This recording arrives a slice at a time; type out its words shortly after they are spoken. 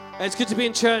It's good to be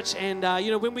in church, and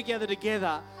when we gather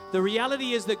together, the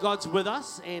reality is that God's with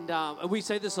us, and we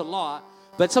say this a lot,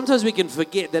 but sometimes we can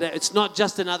forget that it's not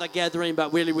just another gathering,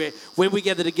 but really when we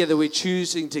gather together, we're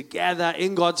choosing to gather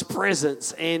in God's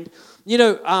presence. And,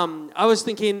 I was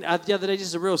thinking the other day,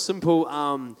 just a real simple,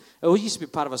 it used to be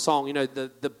part of a song,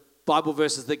 the Bible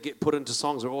verses that get put into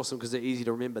songs are awesome because they're easy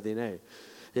to remember then, eh?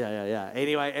 Yeah.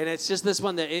 Anyway, and it's just this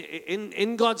one that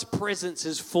in God's presence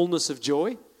is fullness of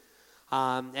joy.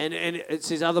 And it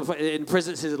says in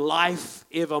presence says life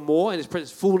evermore, and his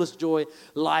presence fullness, joy,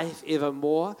 life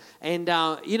evermore. And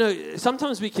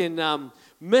sometimes we can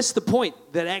miss the point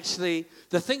that actually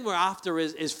the thing we're after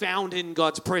is found in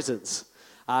God's presence.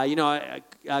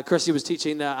 Chrissy was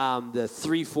teaching the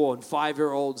 3, 4, and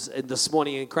 5-year-olds this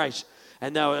morning in Christ,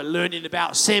 and they were learning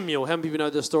about Samuel. How many people know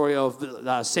the story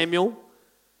of Samuel?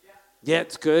 Yeah,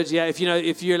 it's good. Yeah, if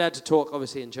you're allowed to talk,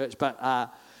 obviously in church, but.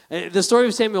 The story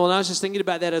of Samuel, and I was just thinking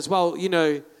about that as well.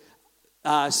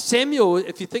 Samuel,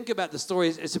 if you think about the story,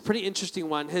 it's a pretty interesting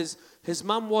one. His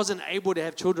mum wasn't able to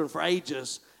have children for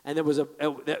ages, and there was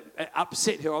that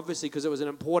upset her, obviously, because it was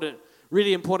an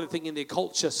really important thing in their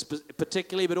culture,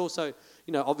 particularly, but also,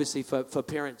 obviously for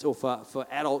parents or for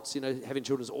adults, having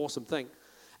children is an awesome thing.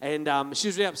 And she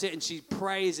was really upset, and she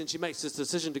prays, and she makes this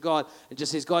decision to God, and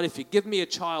just says, God, if you give me a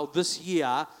child this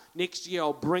year, next year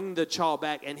I'll bring the child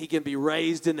back, and he can be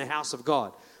raised in the house of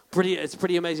God. It's a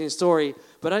pretty amazing story.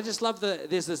 But I just love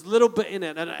there's this little bit in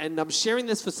it, and I'm sharing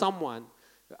this for someone.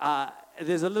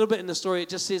 There's a little bit in the story. It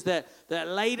just says that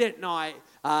late at night,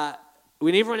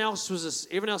 when everyone else was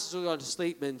going to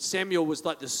sleep, and Samuel was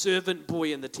like the servant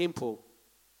boy in the temple.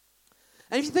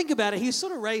 And if you think about it, he was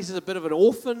sort of raised as a bit of an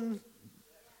orphan.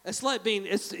 It's like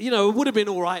it would have been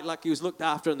all right, like he was looked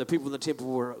after, and the people in the temple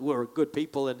were good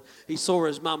people, and he saw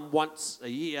his mum once a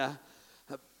year.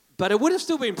 But it would have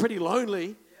still been pretty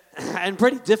lonely and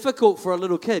pretty difficult for a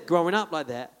little kid growing up like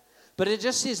that. But it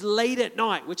just says late at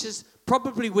night, which is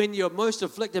probably when you're most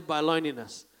afflicted by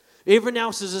loneliness. Everyone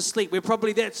else is asleep.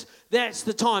 That's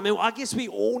the time. And I guess we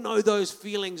all know those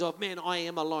feelings of, man, I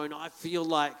am alone. I feel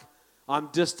like I'm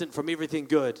distant from everything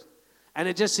good. And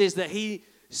it just says that he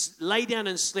lay down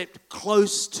and slept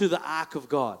close to the ark of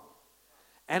God.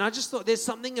 And I just thought there's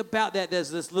something about that. There's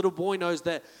this little boy knows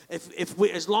that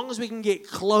as long as we can get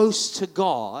close to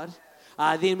God,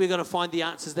 then we're going to find the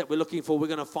answers that we're looking for. We're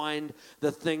going to find the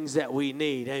things that we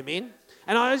need. Amen?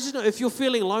 And I just know if you're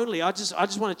feeling lonely, I just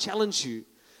want to challenge you.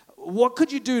 What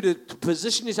could you do to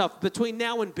position yourself between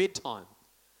now and bedtime?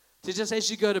 To just as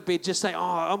you go to bed, just say,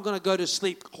 I'm going to go to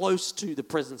sleep close to the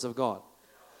presence of God.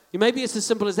 Maybe it's as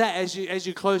simple as that. As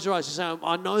you close your eyes, you say,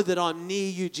 I know that I'm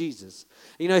near you, Jesus.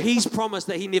 He's promised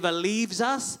that he never leaves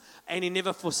us and he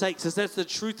never forsakes us. That's the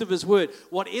truth of his word.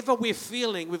 Whatever we're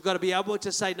feeling, we've got to be able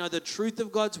to say, no, the truth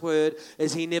of God's word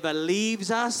is he never leaves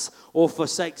us or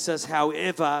forsakes us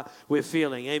however we're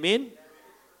feeling. Amen?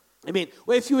 Amen.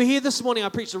 Well, if you were here this morning, I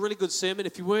preached a really good sermon.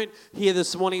 If you weren't here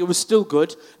this morning, it was still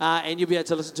good, and you'll be able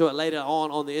to listen to it later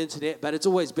on the internet, but it's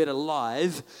always better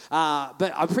live.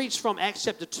 But I preached from Acts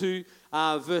chapter 2,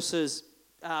 verses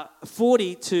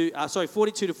 42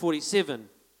 to 47.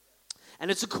 And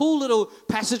it's a cool little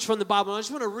passage from the Bible. I just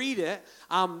want to read it,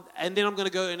 and then I'm going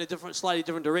to go in a slightly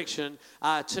different direction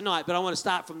tonight, but I want to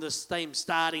start from the same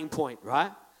starting point,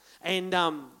 right? And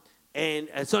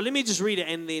so let me just read it,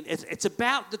 and then it's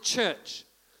about the church.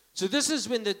 So this is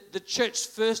when the church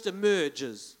first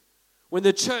emerges, when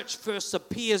the church first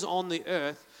appears on the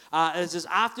earth. It says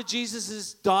after Jesus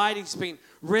has died, he's been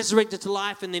resurrected to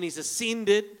life, and then he's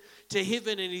ascended to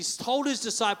heaven, and he's told his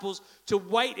disciples to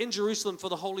wait in Jerusalem for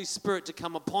the Holy Spirit to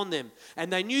come upon them.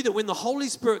 And they knew that when the Holy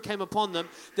Spirit came upon them,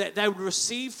 that they would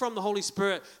receive from the Holy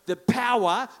Spirit the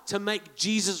power to make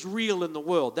Jesus real in the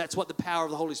world. That's what the power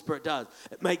of the Holy Spirit does.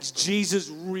 It makes Jesus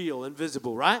real and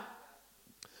visible, right?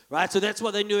 Right, so that's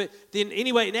what they knew. Then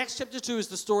anyway, in Acts chapter 2 is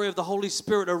the story of the Holy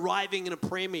Spirit arriving in a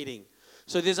prayer meeting.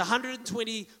 So there's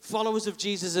 120 followers of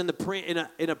Jesus in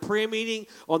a prayer meeting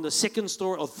on the second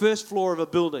story or first floor of a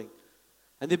building.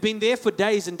 And they've been there for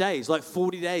days and days, like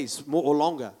 40 days more or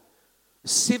longer.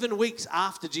 7 weeks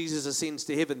after Jesus ascends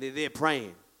to heaven, they're there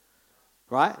praying,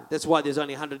 right? That's why there's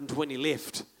only 120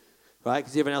 left, right?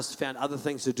 Because everyone else has found other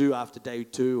things to do after day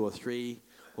 2 or 3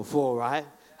 or 4, right?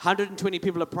 120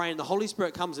 people are praying. The Holy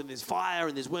Spirit comes and there's fire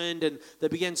and there's wind, and they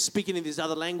begin speaking in these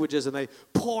other languages, and they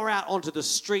pour out onto the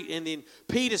street. And then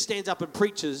Peter stands up and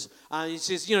preaches. He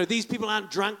says, these people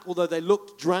aren't drunk, although they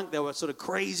looked drunk. They were sort of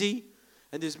crazy.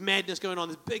 And there's madness going on.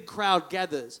 This big crowd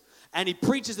gathers. And he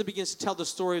preaches and begins to tell the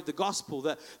story of the gospel,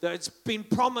 that it's been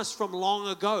promised from long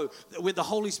ago that when the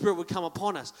Holy Spirit would come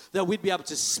upon us, that we'd be able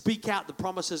to speak out the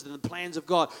promises and the plans of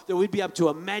God, that we'd be able to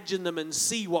imagine them and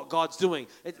see what God's doing.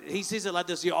 He says it like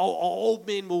this: your old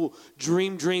men will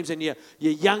dream dreams and your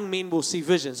young men will see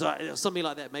visions. Something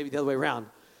like that, maybe the other way around.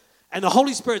 And the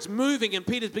Holy Spirit's moving, and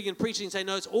Peter's beginning preaching and saying,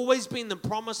 no, it's always been the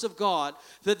promise of God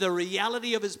that the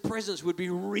reality of his presence would be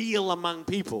real among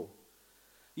people.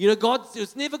 You know,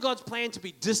 it's never God's plan to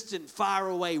be distant, far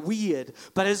away, weird,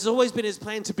 but it's always been his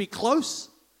plan to be close.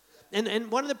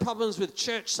 And one of the problems with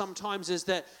church sometimes is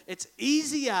that it's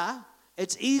easier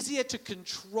to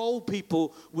control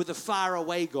people with a far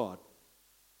away God.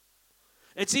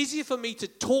 It's easier for me to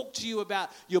talk to you about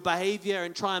your behavior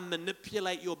and try and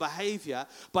manipulate your behavior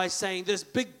by saying this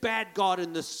big bad God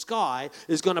in the sky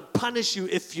is going to punish you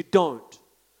if you don't.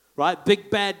 Right? Big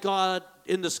bad God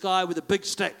in the sky with a big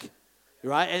stick.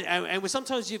 Right? And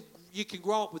sometimes you can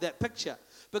grow up with that picture.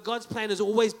 But God's plan has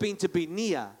always been to be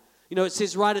near. You know, it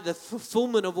says right at the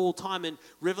fulfillment of all time in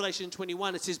Revelation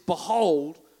 21, it says,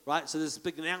 behold, right? So there's a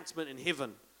big announcement in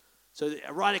heaven. So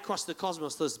right across the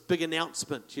cosmos, there's a big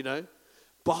announcement, you know.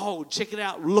 Behold, check it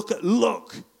out,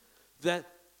 look. The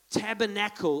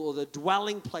tabernacle or the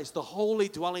dwelling place, the holy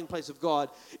dwelling place of God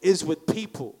is with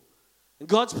people. And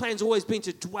God's plan's always been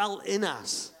to dwell in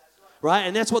us. Right?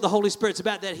 And that's what the Holy Spirit's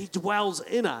about, that he dwells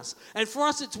in us. And for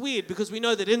us, it's weird because we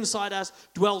know that inside us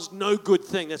dwells no good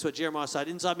thing. That's what Jeremiah said.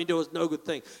 Inside me dwells no good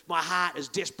thing. My heart is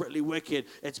desperately wicked.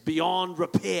 It's beyond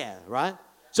repair, right?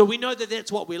 So we know that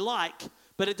that's what we like,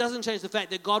 but it doesn't change the fact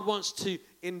that God wants to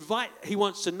he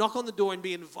wants to knock on the door and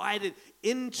be invited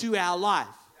into our life.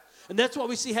 And that's what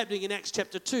we see happening in Acts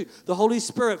chapter 2. The Holy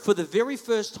Spirit, for the very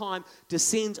first time,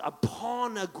 descends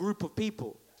upon a group of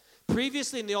people.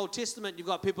 Previously in the Old Testament, you've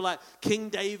got people like King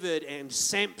David and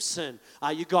Samson.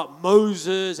 You've got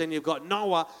Moses and you've got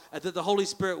Noah that the Holy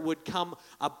Spirit would come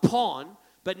upon.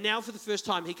 But now for the first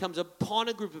time, he comes upon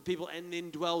a group of people and then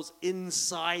dwells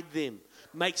inside them.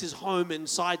 Makes his home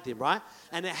inside them, right?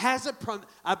 And it has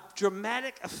a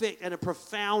dramatic effect and a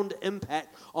profound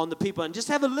impact on the people. And just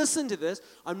have a listen to this.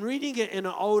 I'm reading it in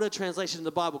an older translation of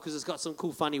the Bible because it's got some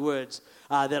cool, funny words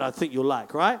that I think you'll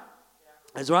like, right?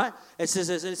 That's right. It says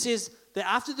this, and it says that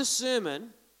after the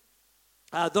sermon,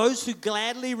 those who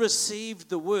gladly received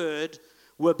the word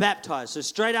were baptized. So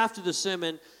straight after the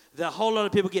sermon, the whole lot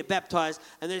of people get baptized.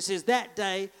 And then it says that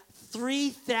day,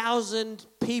 3,000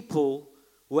 people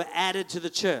were added to the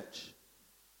church.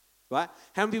 Right?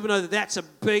 How many people know that that's a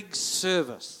big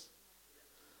service?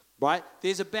 Right?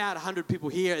 There's about 100 people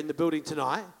here in the building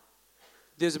tonight.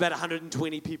 There's about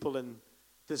 120 people in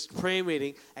this prayer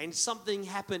meeting, and something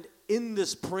happened in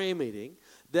this prayer meeting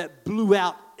that blew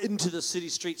out into the city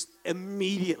streets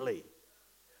immediately.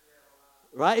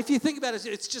 Right? If you think about it,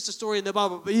 it's just a story in the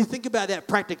Bible, but you think about that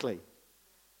practically.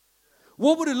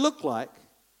 What would it look like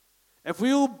if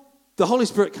the Holy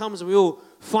Spirit comes and we all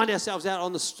find ourselves out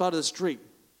on the side of the street,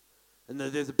 and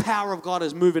the power of God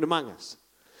is moving among us?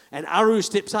 And Aru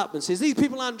steps up and says, these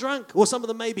people aren't drunk, or some of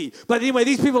them may be, but anyway,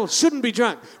 these people shouldn't be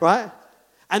drunk, right?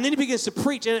 And then he begins to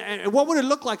preach. And what would it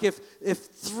look like if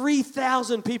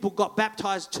 3,000 people got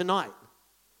baptized tonight?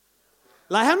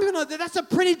 Like, how many of you know that that's a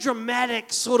pretty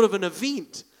dramatic sort of an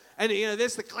event? And, you know,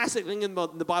 that's the classic thing in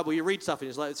the Bible. You read stuff and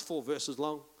it's like, it's 4 verses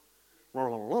long.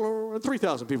 And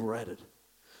 3,000 people were added.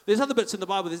 There's other bits in the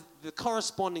Bible. The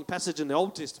corresponding passage in the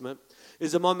Old Testament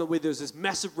is a moment where there's this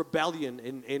massive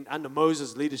rebellion under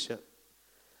Moses' leadership.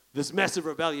 This massive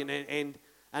rebellion. And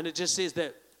it just says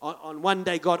that on one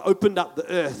day, God opened up the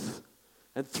earth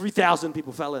and 3,000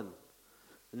 people fell in.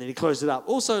 And then he closed it up.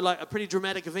 Also, like a pretty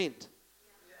dramatic event.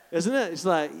 Isn't it? It's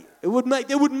like, they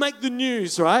wouldn't make the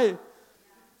news, right?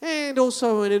 And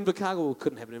also in Invercargill,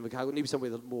 couldn't happen in Invercargill, need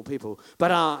somewhere with more people.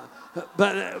 But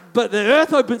the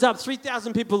earth opens up,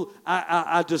 3,000 people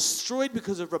are destroyed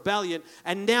because of rebellion.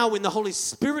 And now when the Holy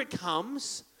Spirit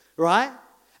comes, right?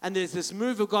 And there's this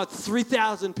move of God,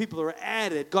 3,000 people are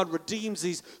added. God redeems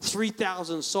these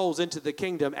 3,000 souls into the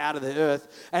kingdom out of the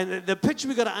earth. And the picture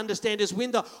we've got to understand is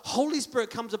when the Holy Spirit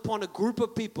comes upon a group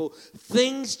of people,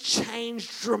 things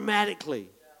change dramatically.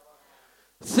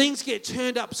 Things get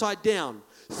turned upside down.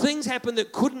 Things happen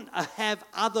that couldn't have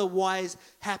otherwise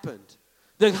happened.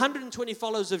 The 120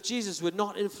 followers of Jesus were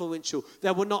not influential. They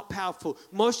were not powerful.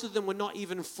 Most of them were not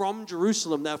even from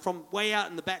Jerusalem. They were from way out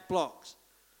in the back blocks.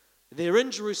 They're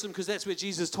in Jerusalem because that's where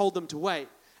Jesus told them to wait.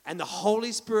 And the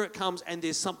Holy Spirit comes and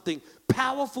there's something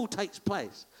powerful takes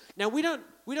place. Now, we don't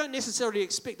necessarily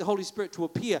expect the Holy Spirit to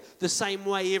appear the same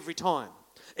way every time.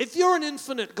 If you're an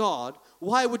infinite God,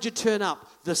 why would you turn up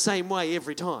the same way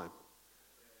every time?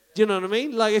 Do you know what I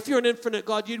mean? Like if you're an infinite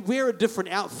God, you'd wear a different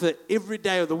outfit every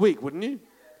day of the week, wouldn't you?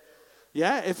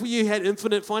 Yeah, if you had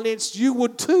infinite finance, you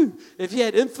would too. If you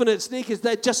had infinite sneakers,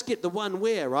 they'd just get the one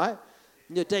wear, right?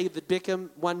 You know, David Beckham,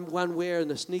 one wear in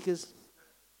the sneakers.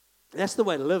 That's the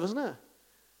way to live, isn't it?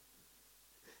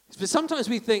 But sometimes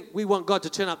we think we want God to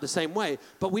turn up the same way,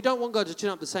 but we don't want God to turn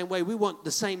up the same way. We want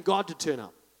the same God to turn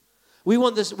up.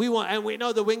 And we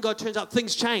know that when God turns up,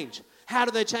 things change. How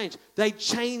do they change? They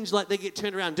change like they get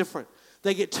turned around different.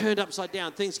 They get turned upside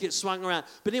down. Things get swung around.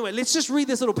 But anyway, let's just read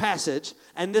this little passage,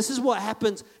 and this is what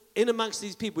happens in amongst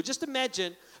these people. Just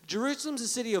imagine Jerusalem's a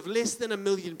city of less than 1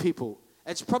 million people.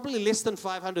 It's probably less than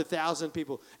 500,000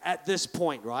 people at this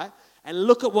point, right? And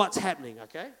look at what's happening,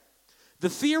 okay? The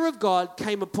fear of God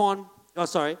came upon,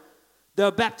 they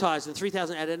were baptized and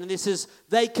 3,000 added. And this is,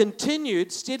 they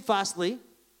continued steadfastly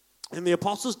in the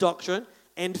apostles' doctrine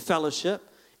and fellowship,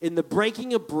 in the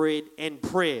breaking of bread and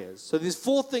prayers. So there's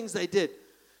 4 things they did.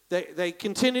 They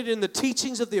continued in the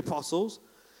teachings of the apostles,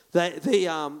 and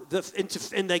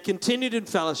they continued in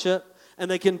fellowship,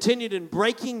 and they continued in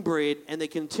breaking bread, and they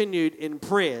continued in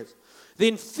prayers.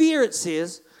 Then fear, it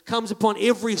says, comes upon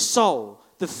every soul.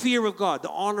 The fear of God, the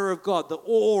honor of God, the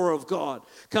awe of God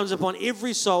comes upon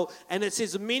every soul. And it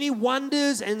says many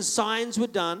wonders and signs were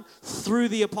done through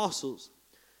the apostles.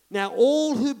 Now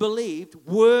all who believed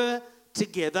were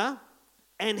together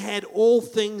and had all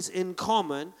things in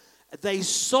common. They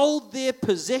sold their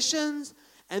possessions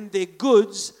and their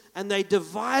goods, and they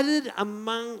divided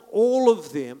among all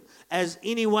of them as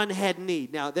anyone had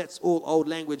need. Now that's all old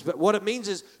language, but what it means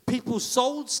is people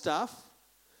sold stuff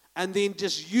and then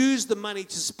just use the money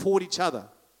to support each other.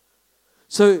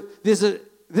 So this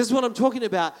is what I'm talking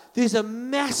about. There's a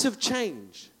massive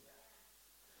change.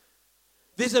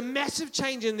 There's a massive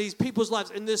change in these people's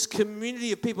lives, in this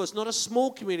community of people. It's not a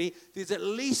small community. There's at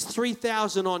least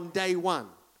 3,000 on day one.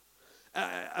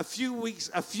 A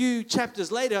few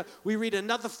chapters later, we read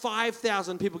another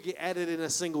 5,000 people get added in a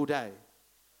single day.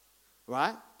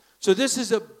 Right? So this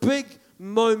is a big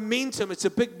momentum. It's a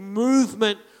big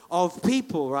movement of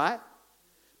people, right?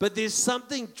 But there's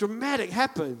something dramatic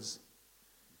happens.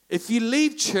 If you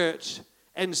leave church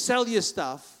and sell your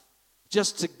stuff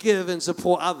just to give and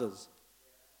support others.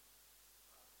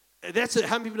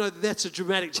 How many people know that's a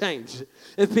dramatic change?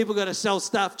 If people are going to sell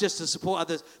stuff just to support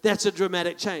others, that's a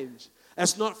dramatic change.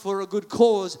 It's not for a good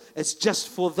cause, it's just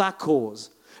for the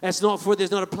cause. It's not for,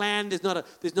 there's not a plan, there's not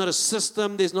a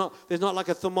system, there's not like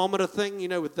a thermometer thing,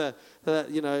 with the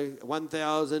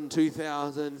 1,000,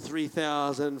 2,000,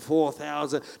 3,000,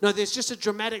 4,000. No, there's just a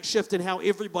dramatic shift in how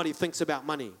everybody thinks about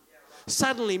money.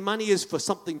 Suddenly, money is for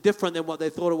something different than what they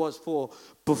thought it was for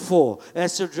before.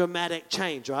 That's a dramatic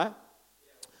change, right?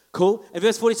 Cool. In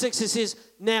verse 46, it says,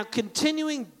 now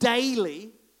continuing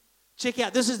daily, check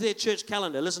out, this is their church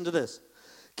calendar. Listen to this.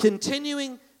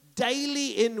 Continuing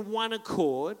daily in one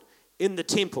accord in the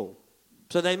temple.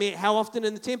 So they met how often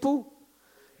in the temple?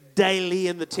 Daily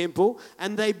in the temple.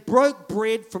 And they broke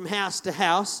bread from house to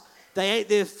house. They ate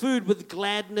their food with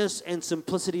gladness and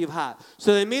simplicity of heart.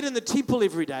 So they met in the temple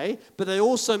every day, but they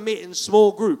also met in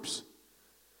small groups.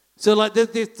 So like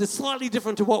they're slightly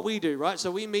different to what we do, right? So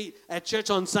we meet at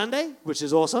church on Sunday, which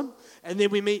is awesome. And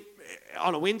then we meet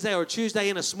on a Wednesday or a Tuesday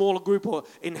in a smaller group or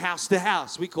in house to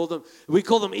house. We call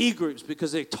them e-groups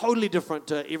because they're totally different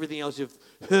to everything else you've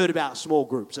heard about small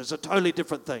groups. It's a totally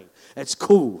different thing. It's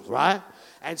cool, right?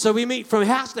 And so we meet from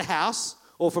house to house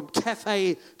or from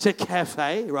cafe to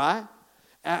cafe, right?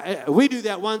 We do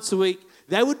that once a week.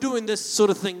 They were doing this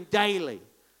sort of thing daily.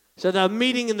 So they're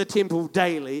meeting in the temple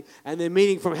daily, and they're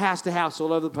meeting from house to house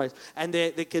all over the place. And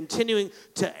they're continuing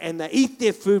and they eat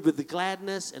their food with the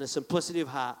gladness and a simplicity of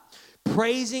heart,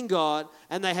 praising God,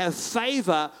 and they have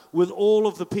favor with all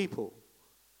of the people.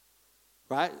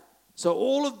 Right? So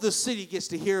all of the city gets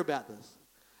to hear about this.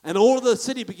 And all of the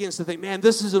city begins to think, man,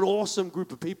 this is an awesome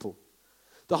group of people.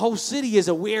 The whole city is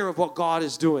aware of what God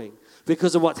is doing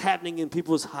because of what's happening in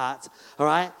people's hearts. All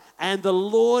right? And the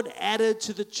Lord added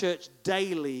to the church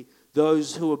daily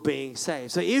those who are being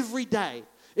saved. So every day,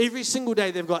 every single day,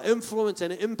 they've got influence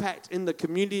and impact in the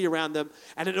community around them.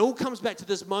 And it all comes back to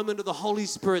this moment of the Holy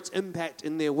Spirit's impact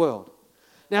in their world.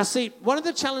 Now, see, one of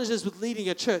the challenges with leading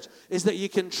a church is that you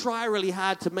can try really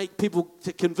hard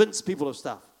to convince people of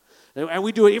stuff. And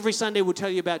we do it every Sunday. We'll tell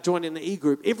you about joining the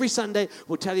e-group. Every Sunday,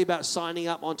 we'll tell you about signing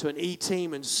up onto an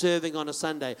e-team and serving on a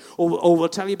Sunday. Or we'll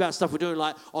tell you about stuff we're doing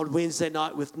like on Wednesday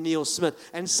night with Neil Smith.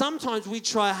 And sometimes we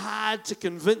try hard to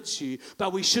convince you,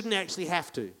 but we shouldn't actually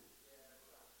have to.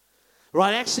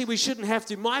 Right? Actually, we shouldn't have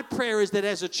to. My prayer is that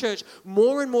as a church,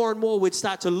 more and more and more we'd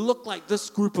start to look like this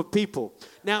group of people.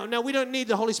 Now, we don't need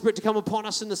the Holy Spirit to come upon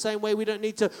us in the same way. We don't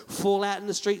need to fall out in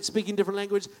the street speaking different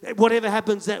language. Whatever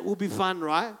happens, that will be fun,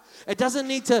 right? It doesn't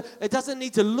need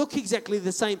to look exactly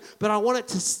the same, but I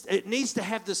want it needs to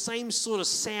have the same sort of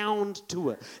sound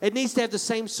to it. It needs to have the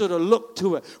same sort of look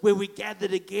to it, where we gather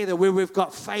together, where we've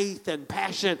got faith and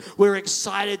passion. We're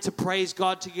excited to praise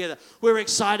God together. We're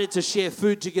excited to share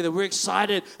food together. We're excited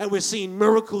and we're seeing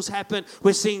miracles happen.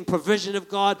 We're seeing provision of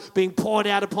God being poured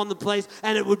out upon the place,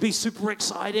 and it would be super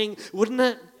exciting, wouldn't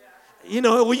it? You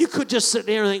know, well, you could just sit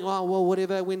there and think, oh, well,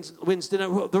 whatever, when's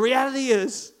dinner? The reality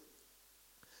is,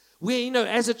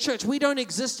 as a church, we don't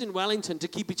exist in Wellington to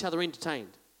keep each other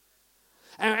entertained.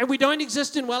 And we don't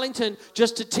exist in Wellington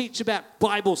just to teach about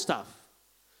Bible stuff.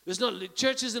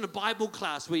 Church isn't a Bible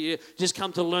class where you just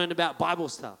come to learn about Bible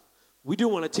stuff. We do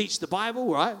want to teach the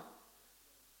Bible, right?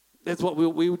 That's what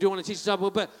we do want to teach the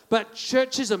Bible. But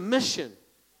church is a mission.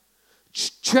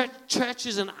 Church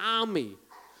is an army.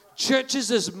 Church is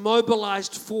this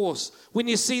mobilized force. When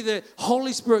you see the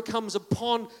Holy Spirit comes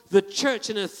upon the church,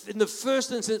 in the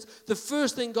first instance, the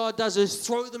first thing God does is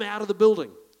throw them out of the building.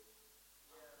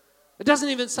 It doesn't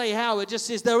even say how. It just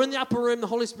says they're in the upper room, the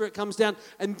Holy Spirit comes down,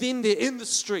 and then they're in the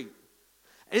street.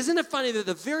 Isn't it funny that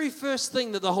the very first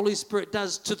thing that the Holy Spirit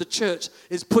does to the church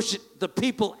is push the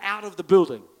people out of the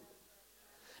building?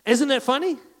 Isn't that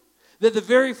funny? That the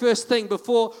very first thing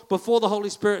before the Holy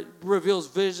Spirit reveals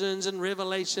visions and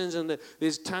revelations and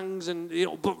there's tongues and,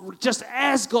 but just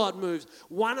as God moves,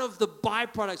 one of the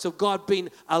byproducts of God being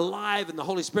alive and the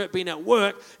Holy Spirit being at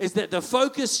work is that the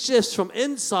focus shifts from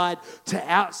inside to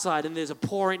outside, and there's a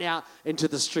pouring out into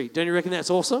the street. Don't you reckon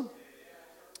that's awesome?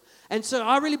 And so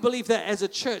I really believe that as a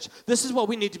church, this is what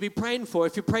we need to be praying for.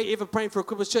 If you're ever praying for a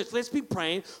Equippers Church, let's be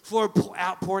praying for an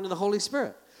outpouring of the Holy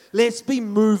Spirit. Let's be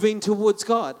moving towards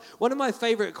God. One of my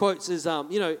favorite quotes is,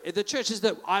 the churches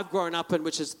that I've grown up in,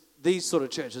 which is these sort of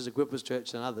churches, Equippers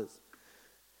Church and others,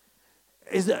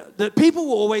 is that people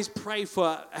will always pray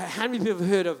for. How many people have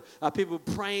heard of people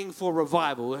praying for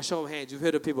revival? A show of hands. You've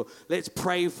heard of people, let's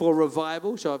pray for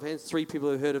revival. Show of hands. 3 people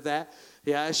have heard of that.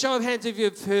 Yeah, a show of hands if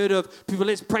you've heard of people,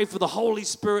 let's pray for the Holy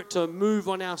Spirit to move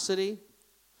on our city.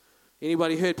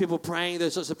 Anybody heard people praying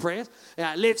those sorts of prayers?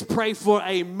 Let's pray for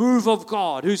a move of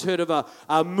God. Who's heard of a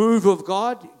move of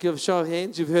God? Give a show of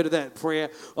hands. You've heard of that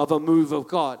prayer of a move of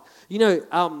God.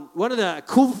 One of the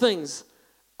cool things,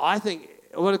 I think,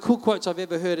 one of the cool quotes I've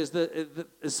ever heard is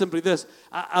simply this.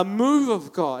 A move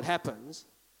of God happens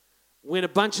when a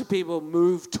bunch of people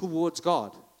move towards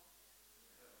God.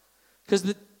 Because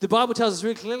the Bible tells us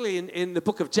very clearly in the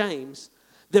book of James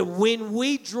that when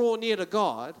we draw near to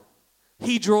God,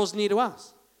 He draws near to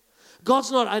us.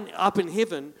 God's not up in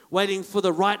heaven waiting for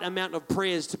the right amount of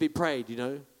prayers to be prayed,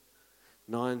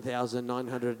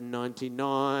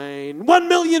 9,999. 1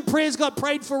 million prayers got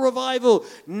prayed for revival.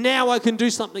 Now I can do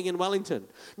something in Wellington.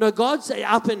 No, God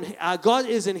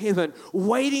is in heaven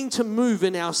waiting to move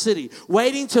in our city,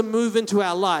 waiting to move into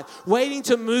our life, waiting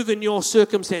to move in your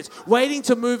circumstance, waiting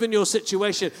to move in your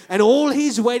situation. And all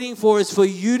He's waiting for is for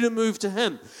you to move to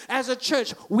Him. As a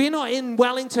church, we're not in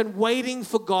Wellington waiting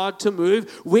for God to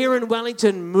move. We're in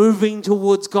Wellington moving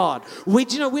towards God.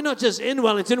 We're not just in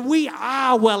Wellington. We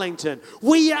are Wellington.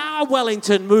 We are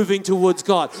Wellington moving towards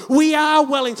God. We are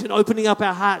Wellington opening up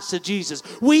our hearts to Jesus.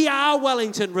 We are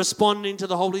Wellington responding to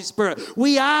the Holy Spirit.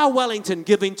 We are Wellington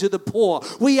giving to the poor.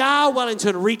 We are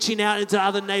Wellington reaching out into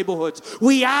other neighborhoods.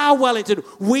 We are Wellington.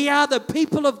 We are the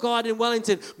people of God in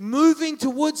Wellington moving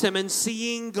towards Him and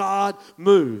seeing God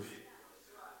move.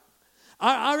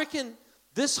 I reckon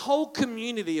this whole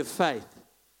community of faith,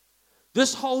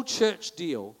 this whole church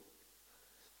deal,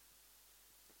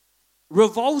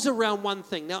 revolves around one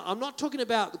thing. Now, I'm not talking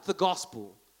about the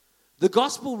gospel. The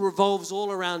gospel revolves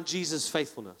all around Jesus'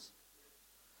 faithfulness,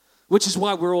 which is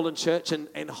why we're all in church and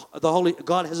the Holy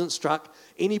God hasn't struck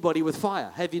anybody with fire.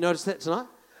 Have you noticed that tonight?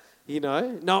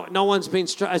 No one's been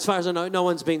struck, as far as I know, no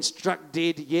one's been struck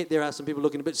dead yet. There are some people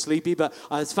looking a bit sleepy, but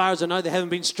as far as I know, they haven't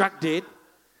been struck dead,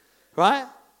 right?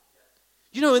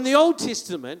 In the Old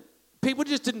Testament, people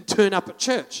just didn't turn up at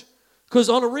church. Because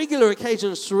on a regular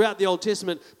occasions throughout the Old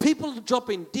Testament, people are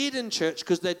dropping dead in church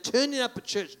because they're turning up at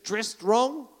church dressed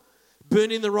wrong,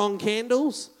 burning the wrong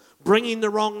candles, bringing the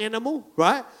wrong animal,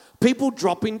 right? People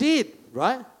dropping dead,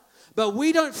 right? But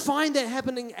we don't find that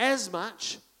happening as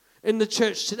much in the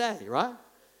church today, right?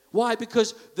 Why?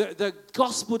 Because the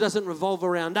gospel doesn't revolve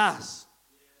around us.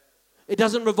 It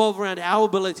doesn't revolve around our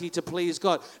ability to please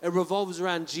God. It revolves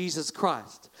around Jesus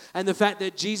Christ. And the fact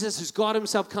that Jesus, who's God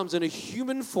Himself, comes in a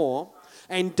human form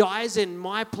and dies in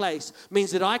my place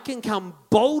means that I can come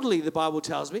boldly, the Bible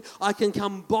tells me, I can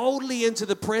come boldly into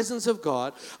the presence of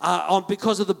God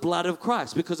because of the blood of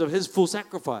Christ, because of his full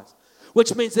sacrifice.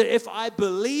 Which means that if I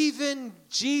believe in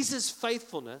Jesus'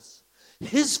 faithfulness,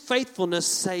 his faithfulness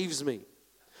saves me,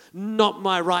 not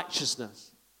my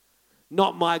righteousness,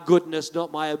 not my goodness,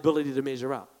 not my ability to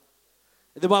measure up.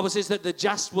 The Bible says that the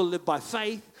just will live by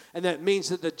faith, and that means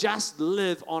that the just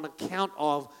live on account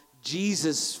of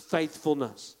Jesus'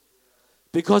 faithfulness.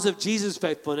 Because of Jesus'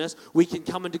 faithfulness, we can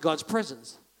come into God's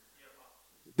presence.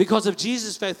 Because of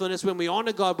Jesus' faithfulness, when we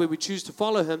honor God, when we choose to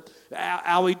follow him,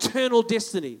 our eternal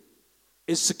destiny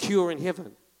is secure in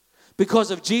heaven.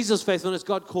 Because of Jesus' faithfulness,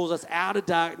 God calls us out of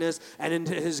darkness and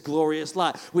into his glorious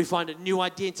light. We find a new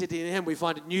identity in him. We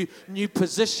find a new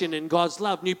position in God's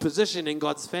love, new position in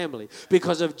God's family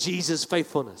because of Jesus'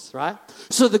 faithfulness, right?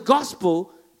 So the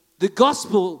gospel,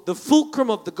 the fulcrum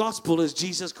of the gospel is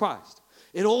Jesus Christ.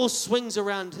 It all swings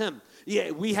around him.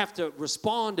 Yeah, we have to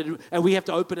respond and we have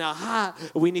to open our heart.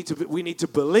 We need to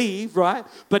believe, right?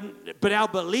 But our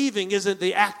believing isn't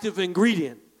the active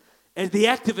ingredient. And the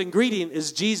active ingredient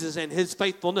is Jesus and his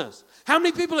faithfulness. How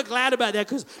many people are glad about that?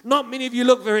 Because not many of you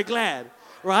look very glad,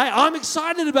 right? I'm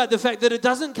excited about the fact that it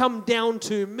doesn't come down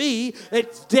to me.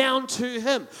 It's down to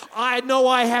him. I know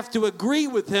I have to agree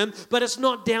with him, but it's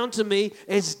not down to me.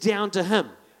 It's down to him.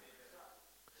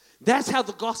 That's how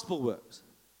the gospel works.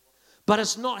 But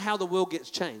it's not how the world gets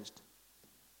changed.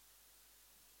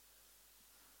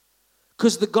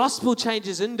 Because the gospel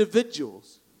changes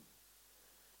individuals.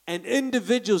 And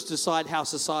individuals decide how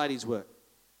societies work.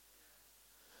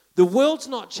 The world's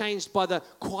not changed by the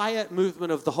quiet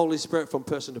movement of the Holy Spirit from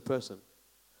person to person.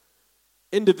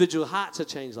 Individual hearts are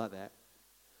changed like that.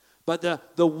 But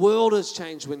the world has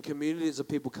changed when communities of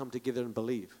people come together and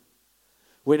believe.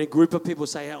 When a group of people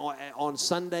say, on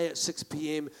Sunday at 6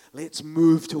 p.m., let's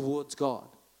move towards God.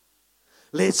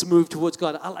 Let's move towards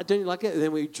God. Don't you like it?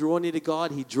 Then we draw near to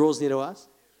God, he draws near to us.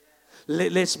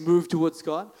 Let's move towards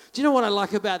God. Do you know what I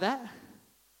like about that?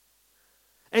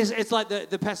 It's like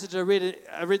the passage I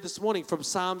read this morning from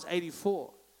Psalms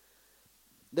 84.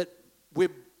 That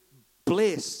we're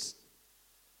blessed.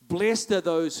 Blessed are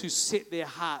those who set their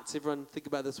hearts, everyone think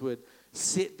about this word,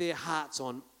 set their hearts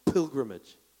on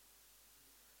pilgrimage.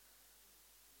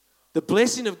 The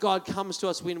blessing of God comes to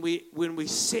us when we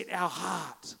set our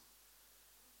heart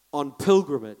on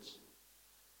pilgrimage,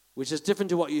 which is different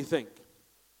to what you think.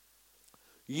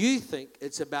 You think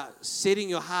it's about setting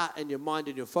your heart and your mind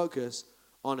and your focus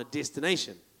on a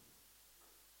destination.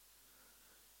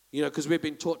 You know, because we've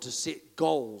been taught to set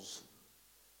goals.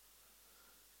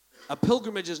 A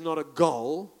pilgrimage is not a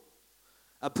goal.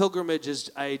 A pilgrimage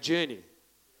is a journey.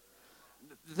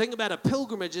 The thing about a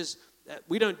pilgrimage is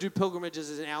we don't do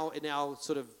pilgrimages in our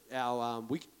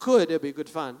we could, it'd be good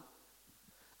fun.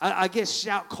 I guess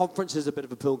Shout Conference is a bit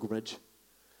of a pilgrimage.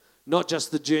 Not just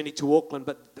the journey to Auckland,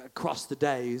 but across the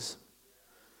days.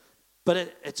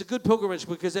 But it's a good pilgrimage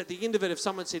because at the end of it, if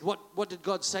someone said, what did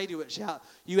God say to you at Shout?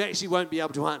 You actually won't be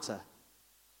able to answer.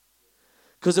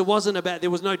 Because it wasn't about, there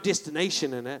was no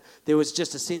destination in it. There was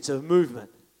just a sense of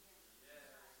movement.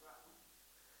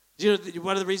 Do you know,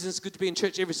 one of the reasons it's good to be in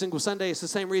church every single Sunday is the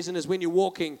same reason as when you're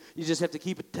walking, you just have to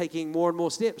keep taking more and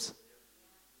more steps.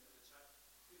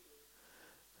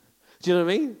 Do you know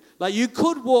what I mean? Like you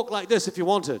could walk like this if you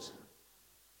wanted.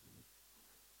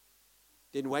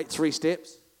 Then wait 3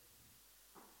 steps.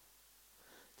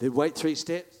 Then wait 3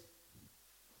 steps.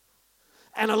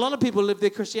 And a lot of people live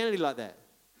their Christianity like that.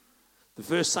 The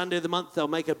first Sunday of the month, they'll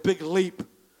make a big leap.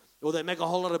 Or they make a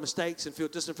whole lot of mistakes and feel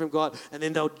distant from God. And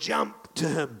then they'll jump to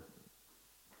him.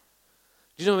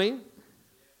 Do you know what I mean?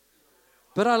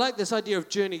 But I like this idea of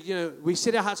journey. You know, we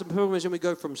set our hearts on pilgrimage and we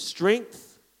go from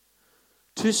strength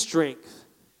to strength.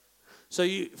 So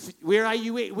where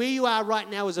you are right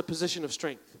now is a position of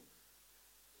strength.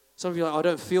 Some of you are like, I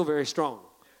don't feel very strong.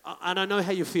 And I know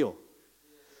how you feel.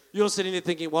 You're sitting there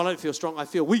thinking, well, I don't feel strong, I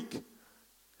feel weak.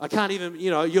 I can't even,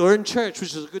 you're in church,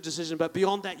 which is a good decision, but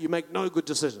beyond that, you make no good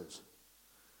decisions.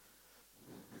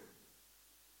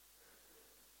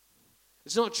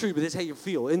 It's not true, but that's how you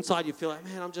feel. Inside you feel like,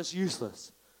 man, I'm just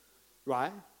useless.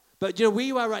 Right? But where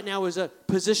you are right now is a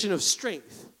position of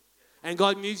strength. And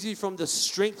God moves you from the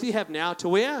strength you have now to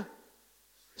where?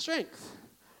 Strength.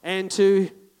 And to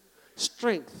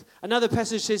strength. Another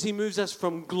passage says he moves us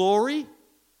from glory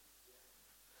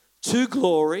to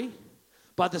glory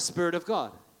by the Spirit of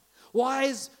God. Why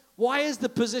is the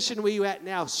position where you're at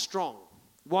now strong?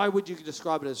 Why would you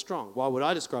describe it as strong? Why would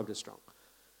I describe it as strong?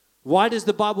 Why does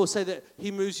the Bible say that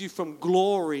he moves you from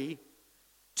glory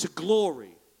to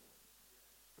glory?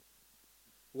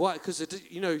 Why? Because,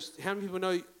 how many people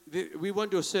know, we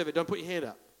won't do a survey, don't put your hand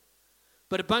up.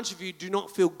 But a bunch of you do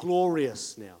not feel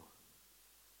glorious now.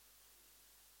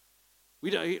 We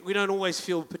don't always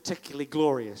feel particularly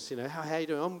glorious, How you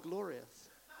doing? I'm glorious.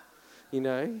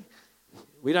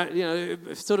 We don't,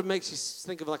 it sort of makes you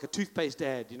think of like a toothpaste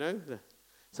ad,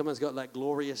 Someone's got like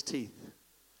glorious teeth,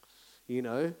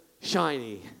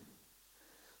 shiny.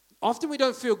 Often we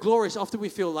don't feel glorious. Often we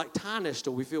feel like tarnished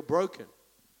or we feel broken.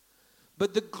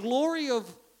 But the glory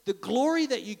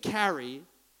that you carry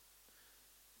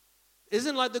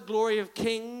isn't like the glory of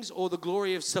kings or the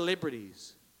glory of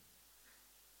celebrities.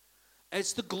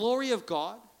 It's the glory of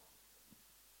God.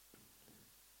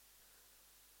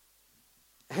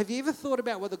 Have you ever thought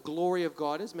about what the glory of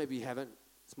God is? Maybe you haven't.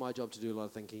 It's my job to do a lot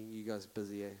of thinking. You guys are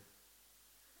busy, eh?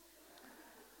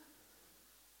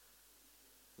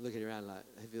 Looking around like,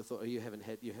 have you thought,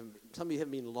 some of you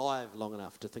haven't been live long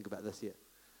enough to think about this yet.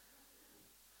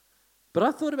 But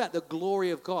I thought about the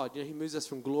glory of God. He moves us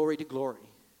from glory to glory.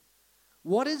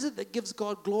 What is it that gives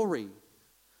God glory?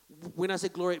 When I say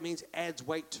glory, it means adds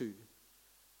weight to.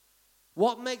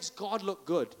 What makes God look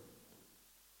good?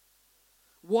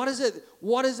 What is it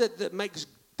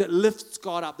that lifts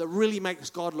God up, that really makes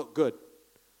God look good?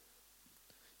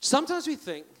 Sometimes we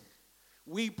think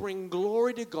we bring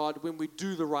glory to God when we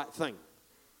do the right thing.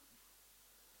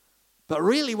 But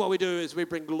really what we do is we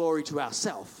bring glory to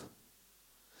ourselves.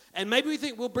 And maybe we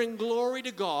think we'll bring glory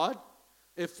to God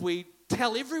if we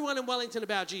tell everyone in Wellington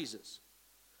about Jesus.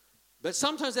 But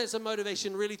sometimes that's a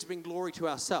motivation really to bring glory to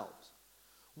ourselves.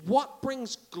 What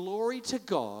brings glory to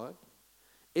God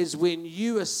is when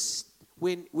you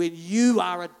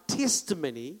are a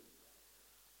testimony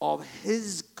of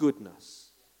His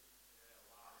goodness.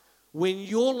 When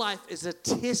your life is a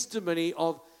testimony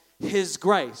of His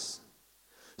grace.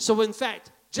 So in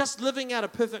fact, just living out a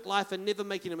perfect life and never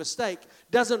making a mistake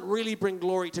doesn't really bring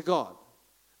glory to God.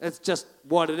 It's just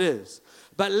what it is.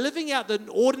 But living out the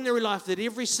ordinary life that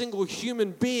every single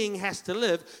human being has to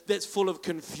live, that's full of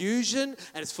confusion,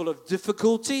 and it's full of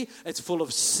difficulty, it's full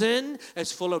of sin,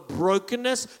 it's full of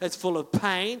brokenness, it's full of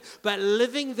pain. But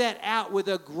living that out with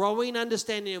a growing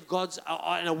understanding of God's,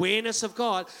 an awareness of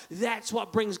God, that's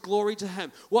what brings glory to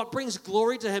Him. What brings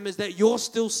glory to Him is that you're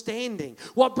still standing.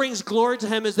 What brings glory to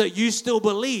Him is that you still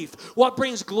believe. What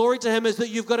brings glory to Him is that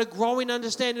you've got a growing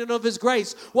understanding of His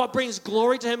grace. What brings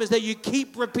glory to Him is that you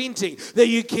keep repenting, that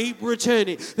you keep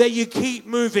returning, that you keep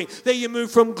moving, that you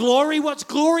move from glory. What's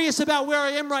glorious about where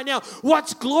I am right now?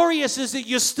 What's glorious is that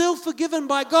you're still forgiven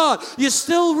by God. You're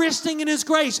still resting in His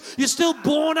grace. You're still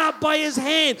borne up by His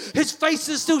hand. His face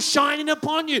is still shining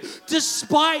upon you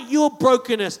despite your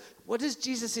brokenness. What does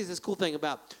Jesus say? This cool thing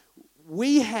about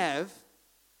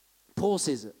Paul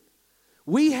says it,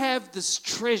 we have this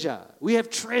treasure. We have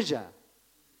treasure,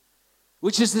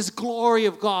 which is this glory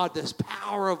of God, this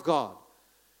power of God.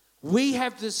 We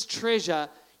have this treasure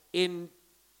in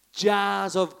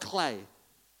jars of clay,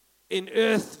 in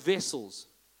earth vessels.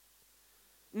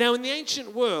 Now, in the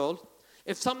ancient world,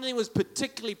 if something was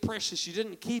particularly precious, you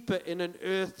didn't keep it in an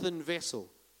earthen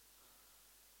vessel,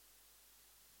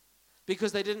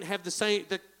 because they didn't have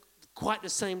quite the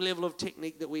same level of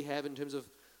technique that we have in terms of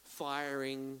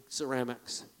firing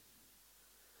ceramics.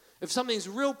 If something's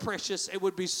real precious, it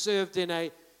would be served in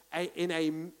a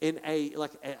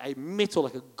metal,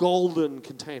 like a golden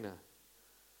container.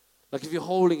 Like if you're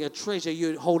holding a treasure,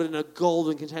 you'd hold it in a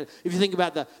golden container. If you think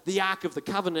about the Ark of the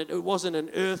Covenant, it wasn't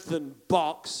an earthen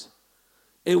box.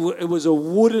 It was a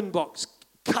wooden box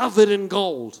covered in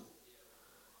gold.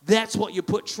 That's what you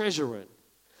put treasure in.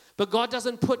 But God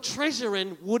doesn't put treasure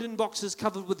in wooden boxes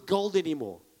covered with gold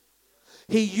anymore.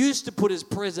 He used to put His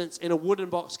presence in a wooden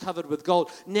box covered with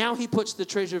gold. Now He puts the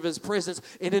treasure of His presence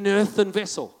in an earthen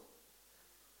vessel.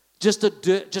 Just a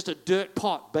dirt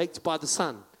pot baked by the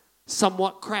sun,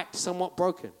 somewhat cracked, somewhat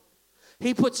broken.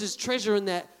 He puts His treasure in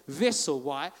that vessel.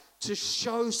 Why? To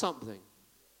show something.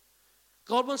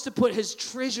 God wants to put His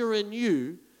treasure in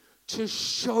you to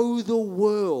show the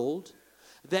world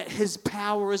that His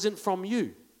power isn't from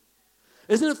you.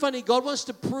 Isn't it funny? God wants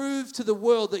to prove to the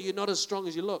world that you're not as strong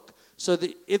as you look, so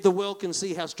that if the world can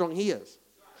see how strong He is.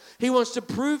 He wants to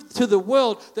prove to the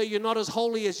world that you're not as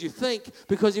holy as you think,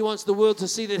 because He wants the world to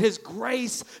see that His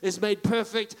grace is made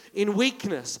perfect in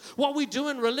weakness. What we do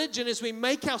in religion is we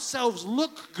make ourselves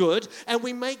look good, and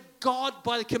we make God,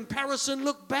 by comparison,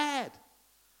 look bad.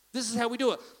 This is how we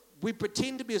do it. We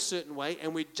pretend to be a certain way,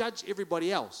 and we judge everybody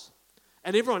else.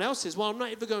 And everyone else says, well, I'm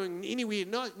not ever going anywhere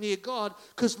near God,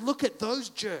 because look at those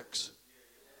jerks.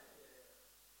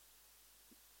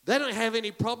 They don't have any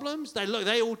problems. They've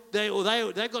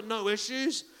got no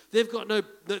issues. They've got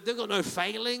no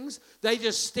failings. They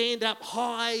just stand up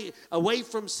high, away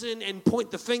from sin, and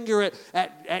point the finger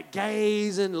at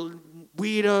gays and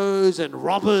weirdos and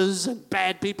robbers and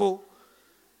bad people.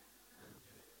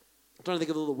 I'm trying to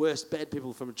think of all the worst bad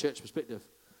people from a church perspective.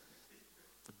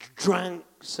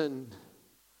 Drunks and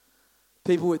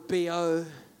people with BO.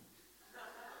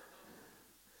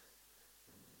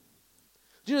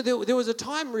 Do you know, there was a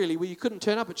time really where you couldn't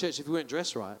turn up at church if you weren't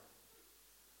dressed right.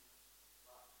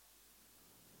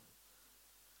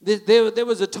 There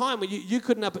was a time when you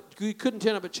couldn't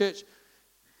turn up at church,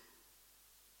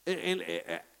 and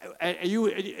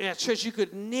at church you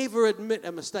could never admit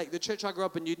a mistake. The church I grew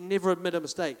up in, you'd never admit a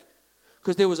mistake,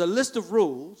 because there was a list of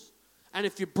rules, and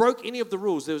if you broke any of the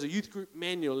rules, there was a youth group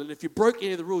manual, and if you broke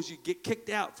any of the rules, you'd get kicked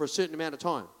out for a certain amount of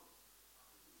time,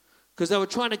 because they were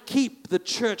trying to keep the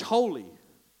church holy,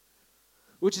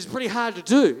 which is pretty hard to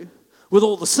do with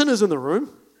all the sinners in the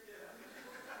room.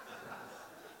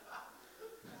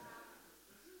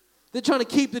 They're trying to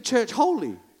keep the church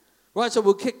holy, right? So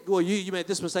you made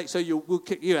this mistake, so we'll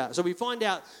kick you out. So we find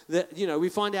out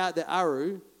that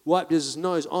Aru wiped his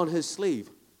nose on his sleeve.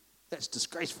 That's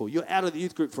disgraceful. You're out of the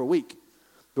youth group for a week,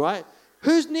 right?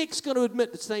 Who's next going to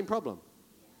admit the same problem?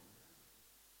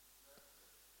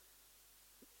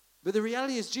 But the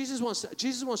reality is Jesus wants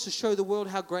to show the world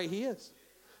how great he is.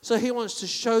 So he wants to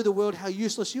show the world how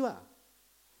useless you are.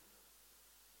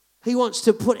 He wants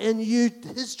to put in you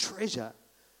his treasure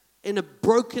in a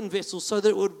broken vessel so that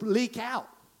it would leak out.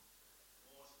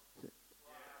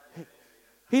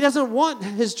 He doesn't want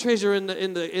his treasure in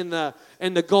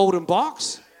the golden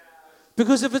box,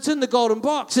 because if it's in the golden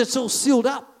box, it's all sealed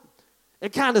up.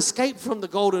 It can't escape from the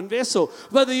golden vessel.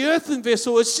 But the earthen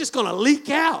vessel, it's just going to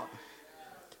leak out.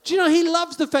 Do you know, he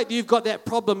loves the fact that you've got that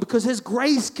problem, because his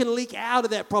grace can leak out of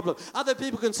that problem. Other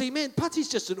people can see, man, Putty's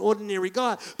just an ordinary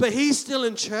guy, but he's still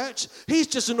in church. He's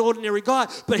just an ordinary guy,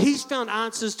 but he's found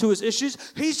answers to his issues.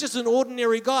 He's just an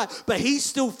ordinary guy, but he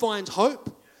still finds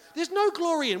hope. There's no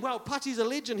glory in, well, Putty's a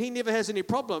legend. He never has any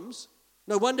problems.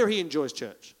 No wonder he enjoys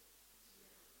church.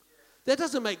 That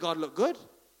doesn't make God look good.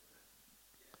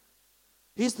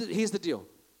 Here's the deal.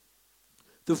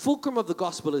 The fulcrum of the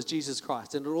gospel is Jesus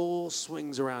Christ, and it all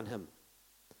swings around him,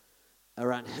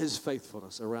 around his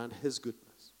faithfulness, around his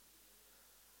goodness.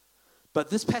 But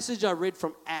this passage I read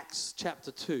from Acts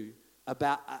chapter 2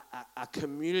 about a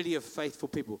community of faithful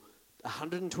people,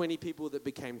 120 people that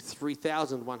became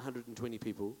 3,120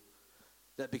 people,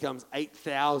 that becomes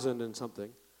 8,000 and something.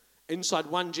 Inside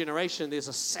one generation, there's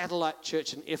a satellite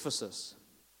church in Ephesus.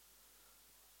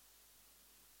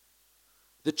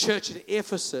 The church in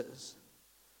Ephesus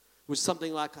was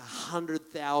something like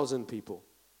 100,000 people.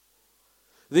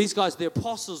 These guys, the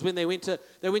apostles, when they went to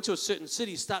a certain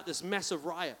city, start this massive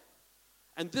riot.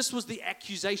 And this was the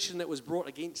accusation that was brought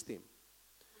against them.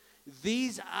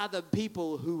 These are the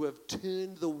people who have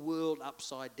turned the world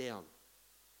upside down.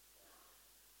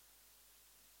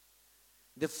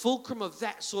 The fulcrum of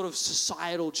that sort of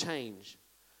societal change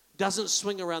doesn't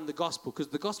swing around the gospel, because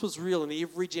the gospel's real in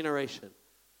every generation,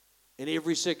 in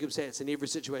every circumstance, in every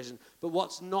situation. But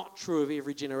what's not true of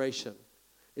every generation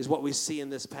is what we see in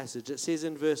this passage. It says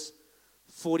in verse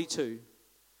 42,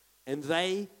 and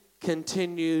they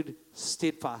continued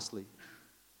steadfastly.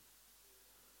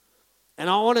 And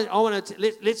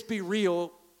let's be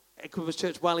real, Equippers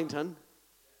Church Wellington.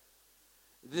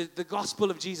 The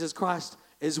gospel of Jesus Christ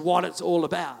is what it's all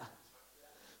about.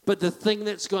 But the thing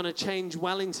that's going to change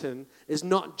Wellington is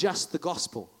not just the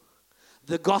gospel.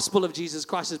 The gospel of Jesus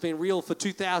Christ has been real for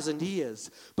 2,000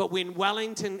 years. But when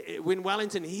Wellington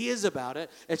hears about it,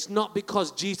 it's not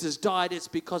because Jesus died, it's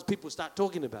because people start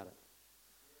talking about it.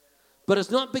 But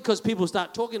it's not because people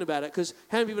start talking about it, because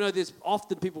how many people know there's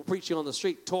often people preaching on the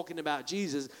street talking about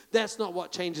Jesus? That's not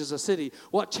what changes a city.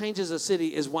 What changes a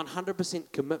city is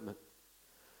 100% commitment.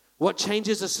 What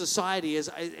changes a society is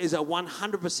a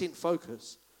 100%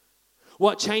 focus.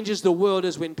 What changes the world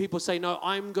is when people say, no,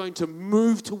 I'm going to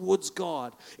move towards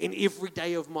God in every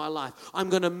day of my life. I'm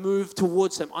going to move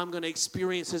towards him. I'm going to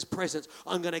experience his presence.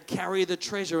 I'm going to carry the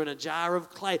treasure in a jar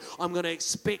of clay. I'm going to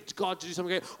expect God to do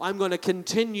something great. I'm going to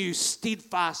continue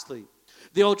steadfastly.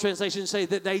 The old translations say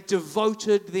that they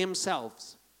devoted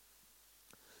themselves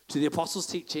to the apostles'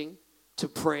 teaching, to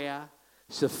prayer,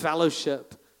 to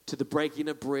fellowship, to the breaking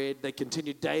of bread. They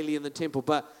continued daily in the temple.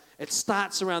 But it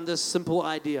starts around this simple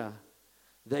idea.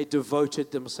 They devoted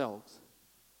themselves.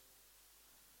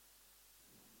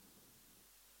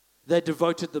 They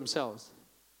devoted themselves.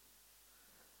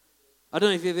 I don't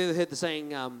know if you've ever heard the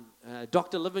saying,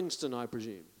 Dr. Livingston, I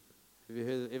presume. Have you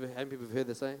heard, how many people have heard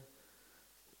the saying?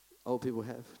 Old people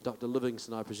have. Dr.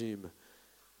 Livingston, I presume.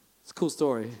 It's a cool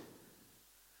story.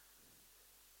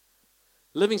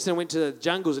 Livingstone went to the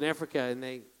jungles in Africa, and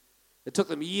it took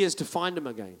them years to find him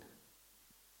again.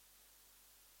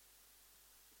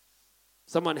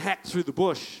 Someone hacked through the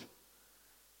bush,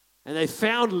 and they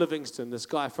found Livingstone, this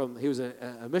guy he was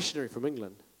a missionary from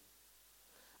England.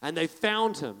 And they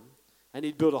found him, and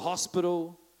he'd built a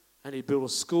hospital, and he'd built a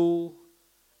school,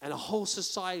 and a whole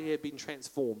society had been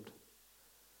transformed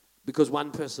because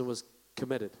one person was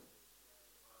committed.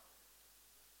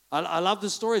 I love the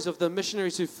stories of the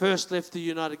missionaries who first left the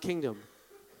United Kingdom.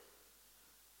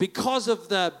 Because of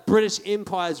the British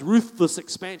Empire's ruthless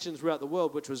expansion throughout the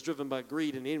world, which was driven by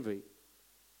greed and envy,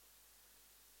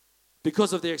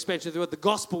 because of their expansion throughout, the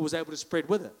gospel was able to spread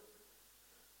with it.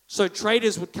 So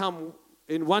traders would come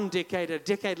in one decade, a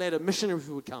decade later, missionaries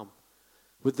would come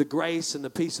with the grace and the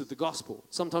peace of the gospel.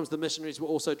 Sometimes the missionaries were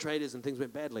also traders and things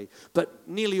went badly. But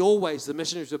nearly always the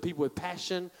missionaries were people with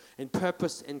passion and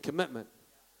purpose and commitment.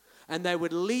 And they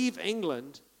would leave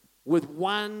England with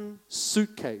one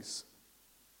suitcase.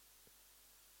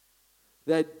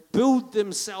 They'd build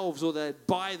themselves or they'd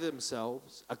buy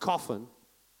themselves a coffin.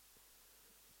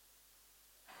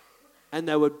 And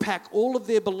they would pack all of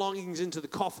their belongings into the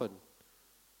coffin.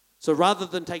 So rather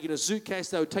than taking a suitcase,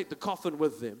 they would take the coffin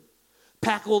with them,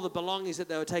 pack all the belongings that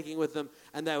they were taking with them,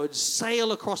 and they would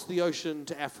sail across the ocean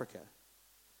to Africa.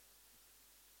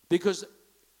 Because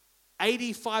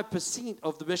 85%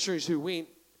 of the missionaries who went,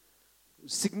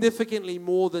 significantly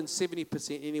more than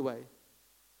 70% anyway,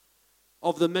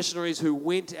 of the missionaries who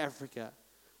went to Africa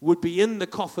would be in the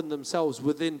coffin themselves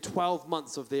within 12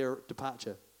 months of their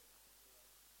departure.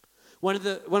 One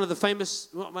of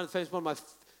my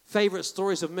favorite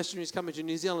stories of missionaries coming to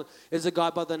New Zealand is a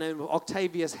guy by the name of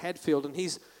Octavius Hadfield, and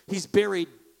he's buried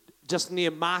just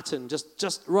near Martin,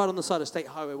 just right on the side of State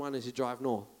Highway 1 as you drive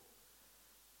north.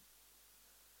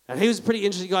 And he was a pretty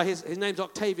interesting guy. His name's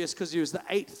Octavius because he was the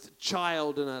 8th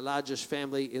child in a largish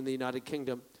family in the United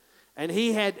Kingdom. And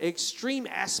he had extreme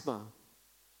asthma.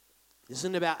 This is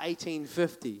in about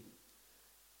 1850.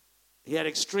 He had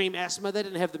extreme asthma. They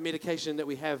didn't have the medication that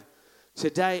we have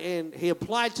today. And he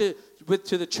applied to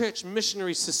the Church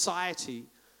Missionary Society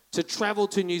to travel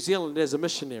to New Zealand as a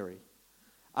missionary.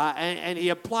 And he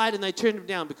applied and they turned him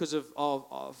down because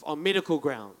on medical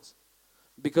grounds.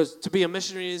 Because to be a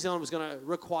missionary in New Zealand was going to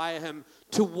require him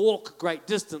to walk great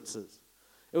distances.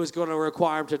 It was going to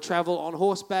require him to travel on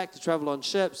horseback, to travel on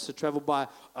ships, to travel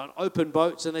on open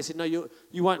boats. And they said, no, you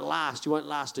won't last. You won't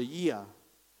last a year.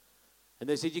 And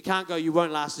they said, you can't go, you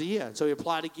won't last a year. So he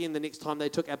applied again the next time they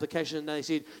took application, and they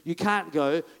said, you can't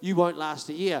go, you won't last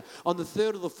a year. On the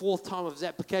third or the fourth time of his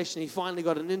application, he finally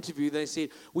got an interview. They said,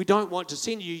 we don't want to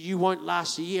send you, you won't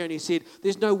last a year. And he said,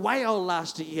 there's no way I'll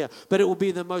last a year, but it will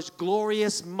be the most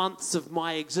glorious months of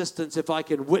my existence if I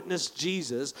can witness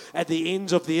Jesus at the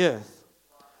ends of the earth.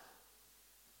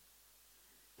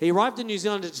 He arrived in New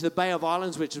Zealand to the Bay of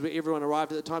Islands, which is where everyone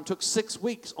arrived at the time. It took 6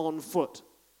 weeks on foot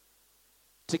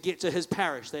to get to his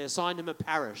parish. They assigned him a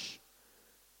parish.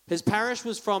 His parish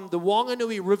was from the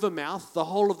Wanganui River mouth, the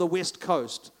whole of the west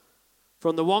coast.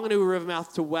 From the Wanganui River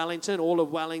mouth to Wellington, all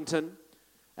of Wellington,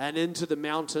 and into the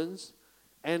mountains,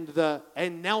 and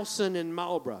Nelson and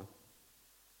Marlborough.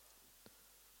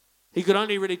 He could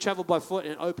only really travel by foot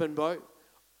in an open boat.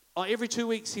 Every 2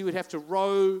 weeks he would have to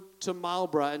row to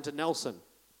Marlborough and to Nelson.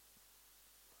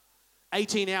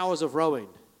 18 hours of rowing.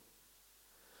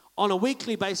 On a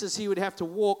weekly basis, he would have to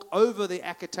walk over the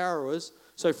Akatarawas,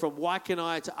 so from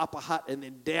Waikanai to Upper Hutt, and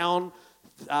then down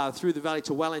through the valley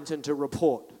to Wellington to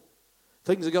report.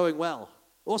 Things are going well.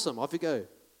 Awesome, off you go.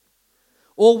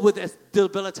 All with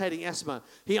debilitating asthma.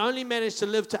 He only managed to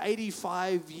live to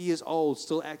 85 years old,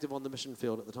 still active on the mission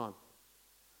field at the time.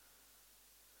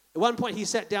 At one point, he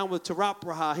sat down with Te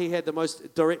Rauparaha. He had the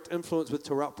most direct influence with Te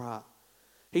Rauparaha.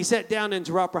 He sat down in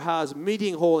Te Rauparaha's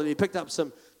meeting hall and he picked up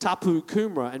some tapu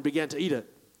kumara and began to eat it.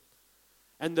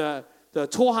 And the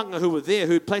tohunga who were there,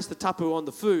 who had placed the tapu on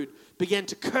the food, began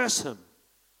to curse him.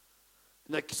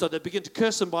 So they began to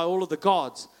curse him by all of the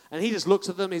gods. And he just looks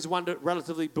at them. He's one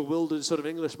relatively bewildered sort of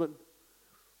Englishman.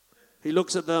 He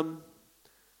looks at them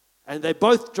and they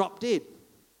both drop dead.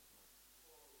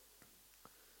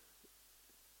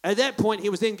 At that point, he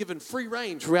was then given free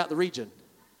rein throughout the region.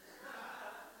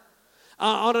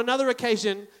 On another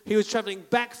occasion, he was traveling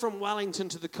back from Wellington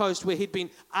to the coast where he'd been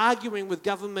arguing with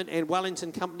government and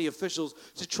Wellington Company officials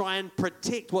to try and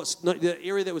protect the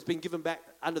area that was being given back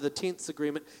under the 10th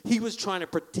agreement. He was trying to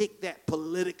protect that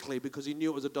politically because he knew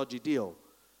it was a dodgy deal.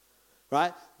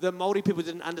 Right? The Māori people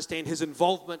didn't understand his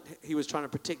involvement. He was trying to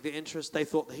protect their interests. They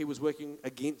thought that he was working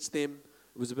against them.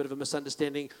 It was a bit of a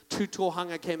misunderstanding. Two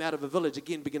tohunga came out of a village,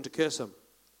 again began to curse him.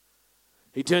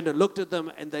 He turned and looked at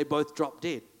them, and they both dropped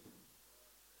dead.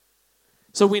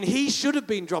 So when he should have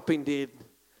been dropping dead,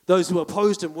 those who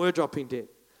opposed him were dropping dead.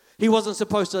 He wasn't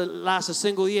supposed to last a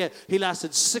single year. He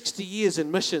lasted 60 years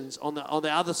in missions on the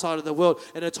other side of the world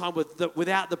in a time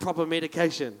without the proper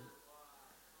medication.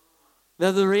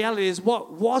 Now the reality is,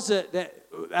 what was it that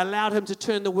allowed him to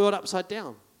turn the world upside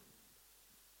down?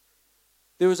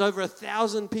 There was over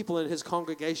 1,000 people in his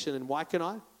congregation in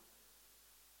Waikanae.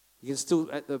 You can still,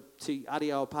 at the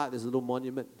Ariao Park, there's a little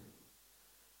monument.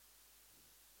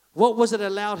 What was it that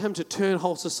allowed him to turn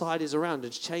whole societies around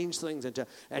and change things and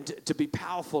to be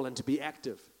powerful and to be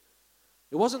active?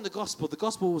 It wasn't the gospel. The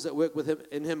gospel was at work with him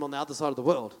in him on the other side of the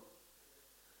world.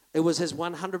 It was his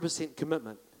 100%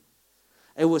 commitment.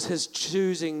 It was his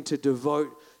choosing to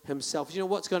devote himself. You know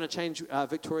what's going to change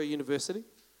Victoria University?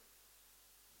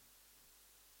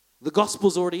 The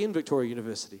gospel's already in Victoria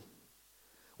University.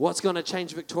 What's going to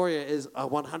change Victoria is a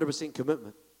 100%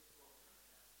 commitment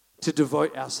to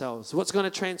devote ourselves. What's going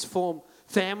to transform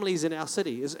families in our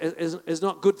city is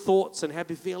not good thoughts and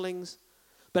happy feelings,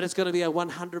 but it's going to be a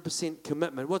 100%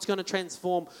 commitment. What's going to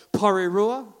transform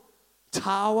Porirua,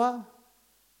 Tawa,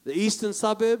 the eastern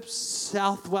suburbs,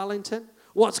 South Wellington?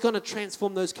 What's going to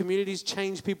transform those communities,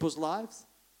 change people's lives?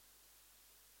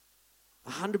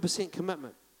 100%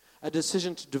 commitment, a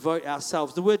decision to devote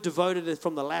ourselves. The word devoted is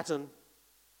from the Latin.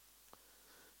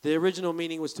 The original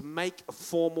meaning was to make a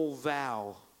formal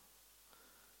vow,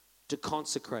 to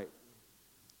consecrate.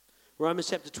 Romans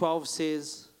chapter 12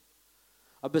 says,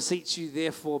 I beseech you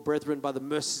therefore, brethren, by the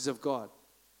mercies of God,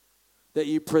 that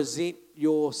you present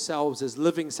yourselves as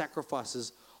living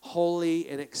sacrifices, holy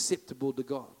and acceptable to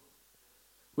God.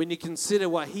 When you consider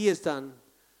what he has done,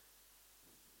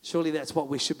 surely that's what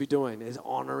we should be doing, is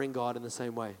honoring God in the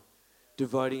same way,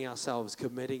 devoting ourselves,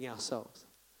 committing ourselves.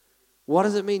 What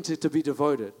does it mean to be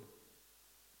devoted?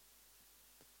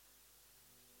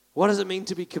 What does it mean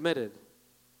to be committed?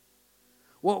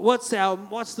 What's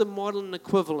the modern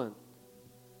equivalent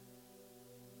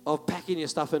of packing your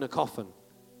stuff in a coffin?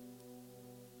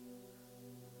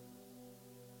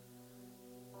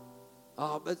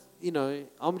 But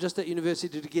I'm just at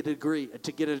university to get a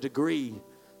degree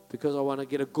because I want to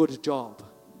get a good job.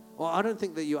 Well, I don't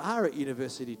think that you are at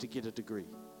university to get a degree.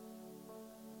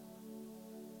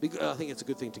 I think it's a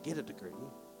good thing to get a degree,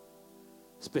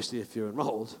 especially if you're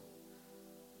enrolled.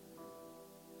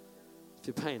 If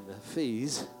you're paying the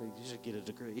fees, you should get a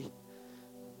degree.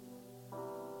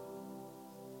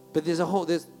 But there's a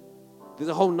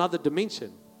whole nother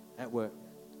dimension at work.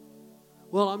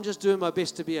 Well, I'm just doing my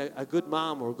best to be a good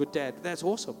mom or a good dad. That's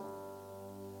awesome.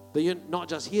 But you're not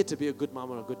just here to be a good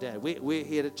mom or a good dad. We're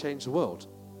here to change the world.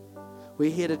 We're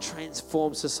here to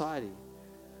transform society.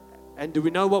 And do we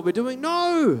know what we're doing?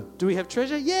 No. Do we have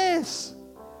treasure? Yes.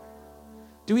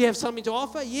 Do we have something to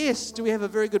offer? Yes. Do we have a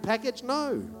very good package?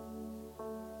 No.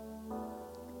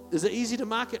 Is it easy to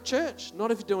market church? Not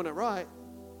if you're doing it right.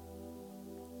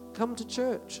 Come to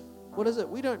church. What is it?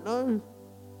 We don't know.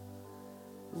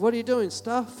 What are you doing?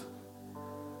 Stuff?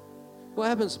 What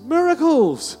happens?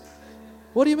 Miracles.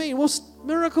 What do you mean? Well,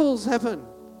 miracles happen.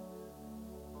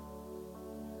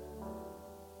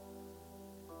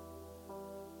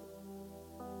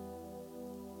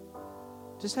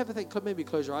 Just have a think. Maybe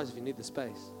close your eyes if you need the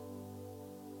space.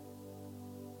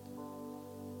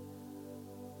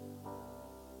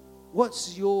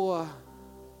 What's your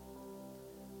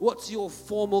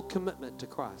formal commitment to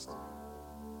Christ?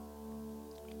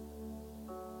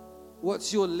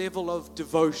 What's your level of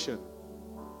devotion?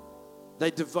 They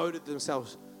devoted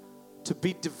themselves. To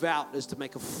be devout is to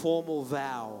make a formal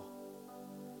vow,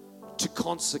 to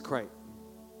consecrate.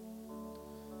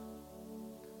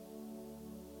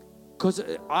 Because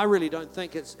I really don't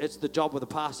think it's the job of the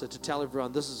pastor to tell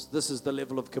everyone this is the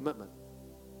level of commitment.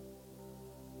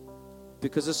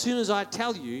 Because as soon as I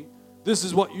tell you this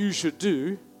is what you should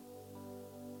do,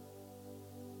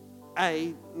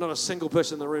 not a single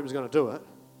person in the room is going to do it.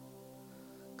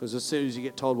 Because as soon as you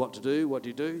get told what to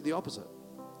do? The opposite.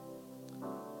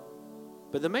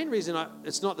 But the main reason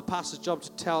it's not the pastor's job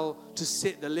to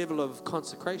set the level of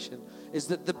consecration is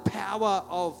that the power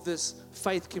of this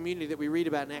faith community that we read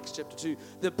about in Acts chapter 2,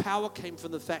 the power came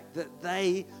from the fact that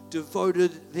they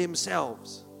devoted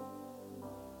themselves.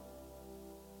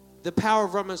 The power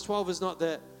of Romans 12 is not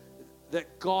that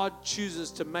God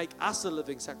chooses to make us a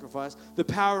living sacrifice. The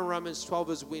power in Romans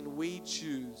 12 is when we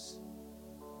choose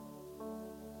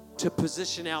to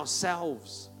position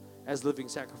ourselves as living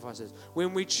sacrifices.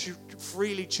 When we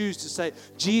freely choose to say,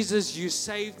 Jesus, you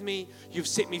saved me. You've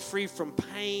set me free from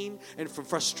pain and from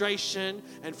frustration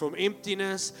and from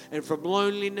emptiness and from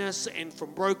loneliness and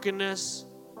from brokenness.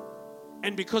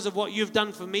 And because of what you've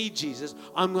done for me, Jesus,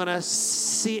 I'm going to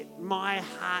set my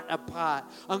heart apart.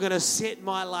 I'm going to set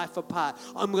my life apart.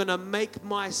 I'm going to make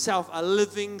myself a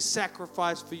living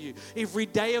sacrifice for you. Every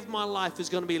day of my life is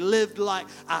going to be lived like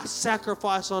a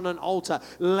sacrifice on an altar,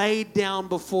 laid down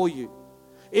before you.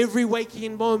 Every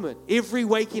waking moment, every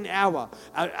waking hour,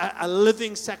 a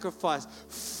living sacrifice,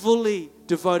 fully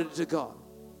devoted to God.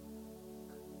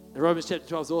 In Romans chapter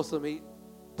 12 is awesome.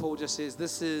 Paul just says,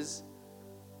 this is,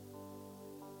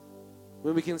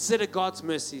 when we consider God's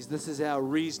mercies, this is our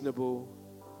reasonable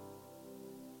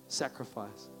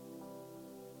sacrifice.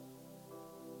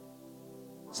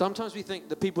 Sometimes we think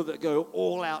the people that go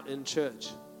all out in church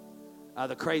are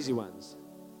the crazy ones.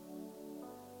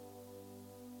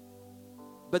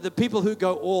 But the people who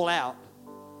go all out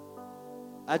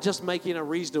are just making a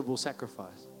reasonable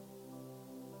sacrifice.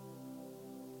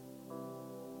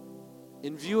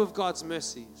 In view of God's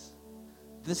mercies,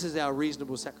 this is our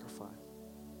reasonable sacrifice.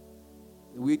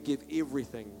 That we'd give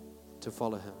everything to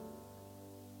follow Him.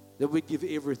 That we'd give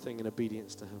everything in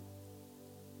obedience to Him.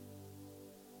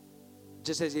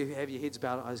 Just as you have your heads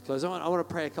bowed, eyes closed, I want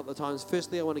to pray a couple of times.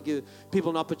 Firstly, I want to give people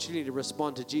an opportunity to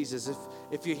respond to Jesus.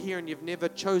 If you're here and you've never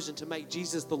chosen to make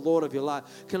Jesus the Lord of your life,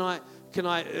 can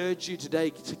I urge you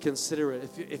today to consider it?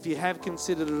 If you have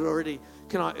considered it already,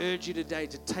 can I urge you today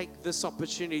to take this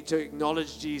opportunity to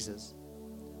acknowledge Jesus?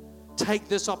 Take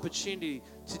this opportunity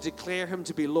to declare Him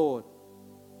to be Lord.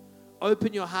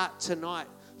 Open your heart tonight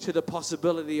to the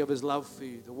possibility of His love for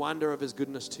you, the wonder of His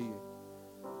goodness to you.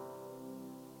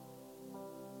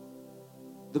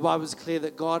 The Bible is clear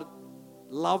that God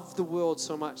loved the world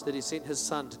so much that He sent His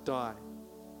Son to die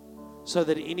so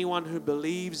that anyone who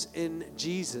believes in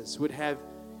Jesus would have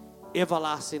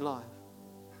everlasting life.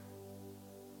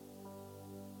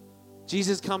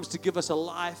 Jesus comes to give us a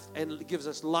life and gives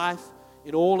us life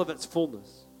in all of its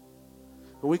fullness.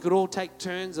 And we could all take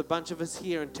turns, a bunch of us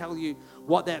here, and tell you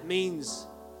what that means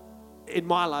in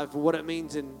my life, or what it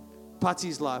means in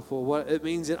Pati's life, or what it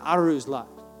means in Aru's life,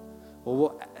 or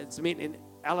what it's meant in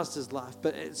Alistair's life.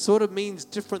 But it sort of means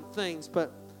different things.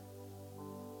 But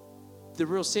the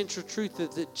real central truth is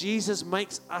that Jesus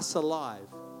makes us alive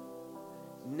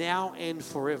now and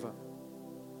forever.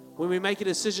 When we make a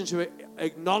decision to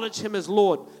acknowledge Him as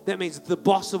Lord, that means the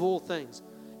boss of all things.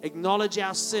 Acknowledge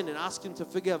our sin and ask Him to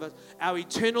forgive us. Our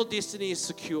eternal destiny is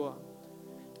secure.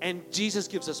 And Jesus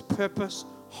gives us purpose,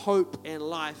 hope, and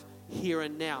life here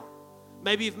and now.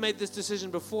 Maybe you've made this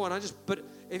decision before, but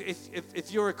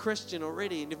if you're a Christian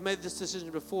already and you've made this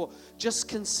decision before, just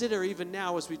consider even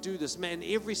now as we do this, man,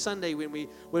 every Sunday when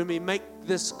we make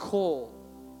this call,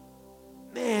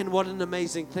 man, what an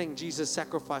amazing thing Jesus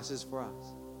sacrifices for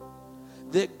us.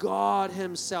 That God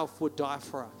Himself would die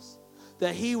for us.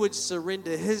 That He would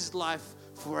surrender His life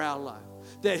for our life.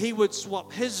 That He would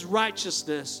swap His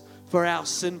righteousness for our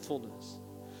sinfulness.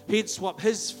 He'd swap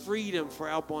His freedom for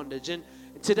our bondage. And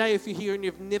today, if you're here and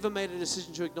you've never made a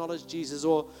decision to acknowledge Jesus,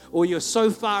 or you're so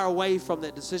far away from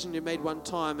that decision you made one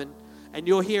time, and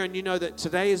you're here and you know that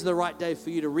today is the right day for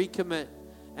you to recommit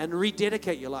and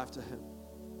rededicate your life to Him.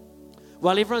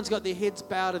 While everyone's got their heads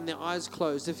bowed and their eyes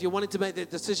closed, if you're wanting to make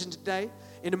that decision today,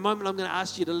 in a moment I'm going to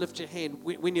ask you to lift your hand.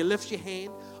 When you lift your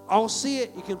hand, I'll see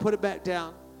it. You can put it back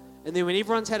down. And then when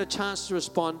everyone's had a chance to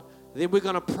respond, then we're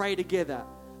going to pray together.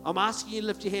 I'm asking you to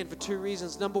lift your hand for two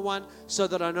reasons. Number one, so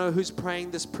that I know who's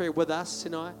praying this prayer with us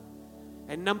tonight.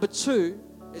 And number two,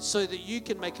 it's so that you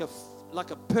can make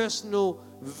a personal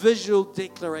visual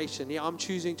declaration. Yeah, I'm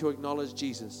choosing to acknowledge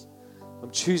Jesus.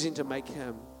 I'm choosing to make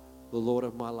Him the Lord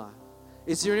of my life.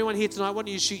 Is there anyone here tonight? Why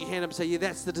don't you shoot your hand up and say, yeah,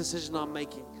 that's the decision I'm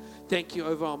making. Thank you.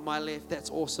 Over on my left,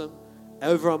 that's awesome.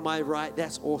 Over on my right,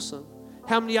 that's awesome.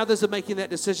 How many others are making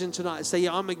that decision tonight? Say,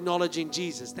 yeah, I'm acknowledging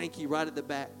Jesus. Thank you, right at the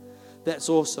back. That's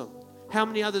awesome. How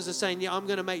many others are saying, yeah, I'm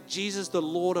going to make Jesus the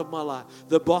Lord of my life,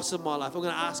 the boss of my life. I'm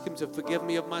going to ask Him to forgive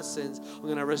me of my sins. I'm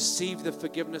going to receive the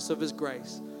forgiveness of His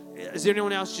grace. Is there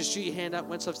anyone else? Just shoot your hand up.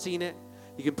 Once I've seen it,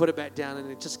 you can put it back down. And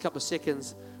in just a couple of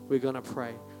seconds, we're going to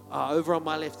pray. Over on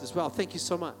my left as well. Thank you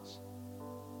so much.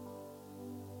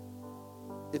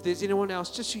 If there's anyone else,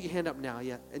 just shoot your hand up now,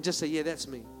 yeah, and just say, yeah, that's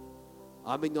me.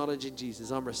 I'm acknowledging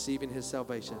Jesus. I'm receiving His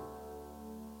salvation.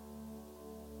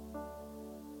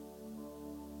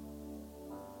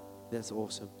 That's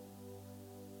awesome.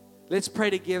 Let's pray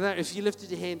together. If you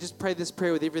lifted your hand, just pray this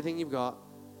prayer with everything you've got.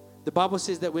 The Bible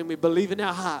says that when we believe in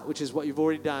our heart, which is what you've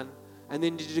already done, and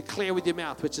then you declare with your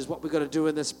mouth, which is what we've got to do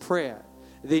in this prayer,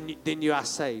 then you are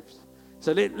saved.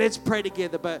 So let's pray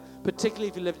together, but particularly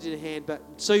if you lifted your hand, but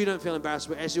so you don't feel embarrassed,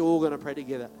 we're actually all going to pray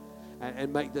together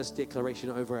and make this declaration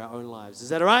over our own lives. Is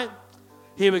that all right?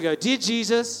 Here we go. Dear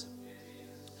Jesus,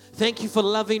 thank you for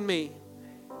loving me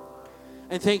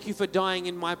And thank you for dying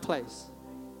in my place.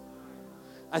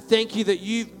 I thank you that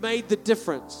you've made the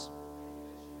difference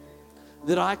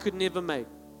that I could never make.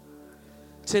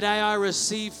 Today I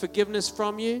receive forgiveness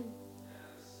from you.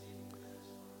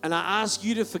 And I ask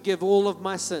you to forgive all of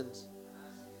my sins.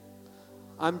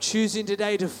 I'm choosing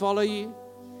today to follow you.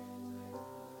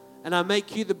 And I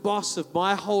make you the boss of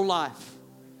my whole life.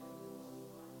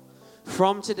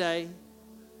 From today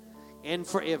and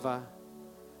forever.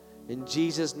 In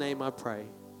Jesus' name I pray.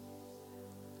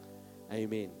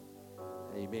 Amen.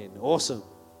 Amen. Awesome.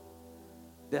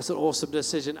 That's an awesome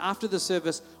decision. After the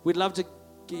service, we'd love to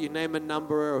get your name and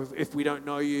number, or if we don't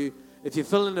know you. If you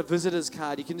fill in a visitor's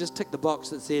card, you can just tick the box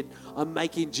that said, I'm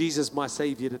making Jesus my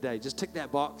Savior today. Just tick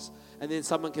that box, and then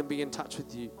someone can be in touch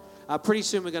with you. Pretty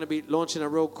soon we're going to be launching a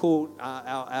real cool,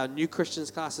 our New Christians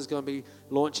class is going to be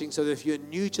launching. So that if you're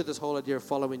new to this whole idea of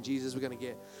following Jesus, we're going to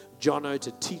get Jono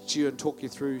to teach you and talk you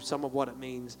through some of what it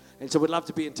means. And so we'd love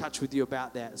to be in touch with you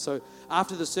about that. So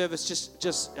after the service,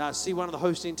 just see one of the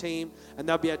hosting team, and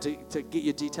they'll be able to get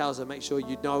your details and make sure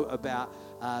you know about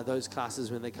those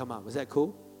classes when they come up. Is that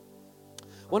cool?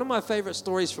 One of my favorite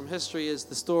stories from history is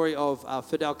the story of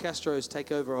Fidel Castro's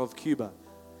takeover of Cuba.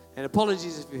 And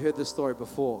apologies if you heard this story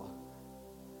before.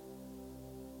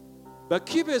 But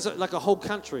Cuba is like a whole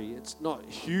country. It's not a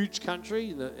huge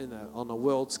country on a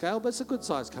world scale, but it's a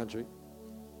good-sized country.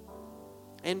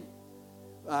 And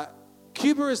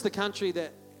Cuba is the country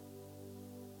that,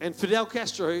 and Fidel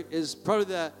Castro is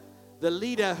probably the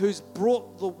leader who's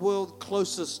brought the world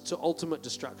closest to ultimate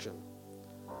destruction.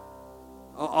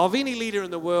 Of any leader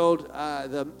in the world,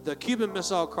 the Cuban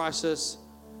Missile Crisis,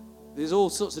 there's all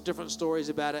sorts of different stories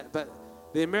about it, but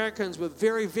the Americans were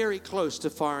very, very close to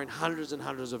firing hundreds and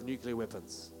hundreds of nuclear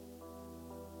weapons.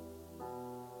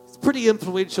 It's a pretty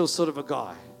influential sort of a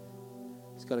guy.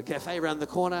 He's got a cafe around the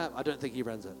corner. I don't think he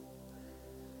runs it.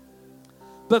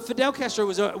 But Fidel Castro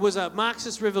was a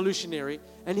Marxist revolutionary,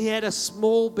 and he had a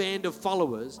small band of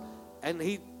followers, and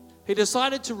he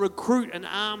decided to recruit an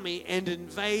army and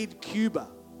invade Cuba.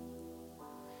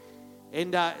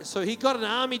 And so he got an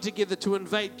army together to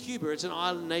invade Cuba. It's an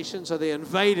island nation, so they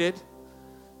invaded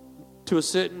to a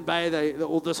certain bay.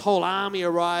 This whole army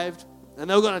arrived, and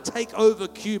they were going to take over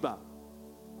Cuba.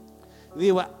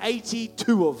 There were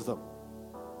 82 of them.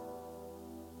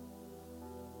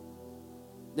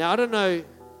 Now, I don't know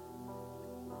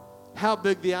how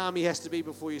big the army has to be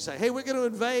before you say, hey, we're going to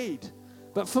invade.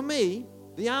 But for me,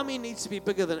 the army needs to be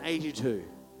bigger than 82.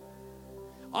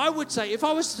 I would say if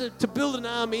I was to build an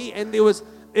army and there was,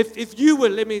 if you were,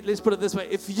 let's put it this way,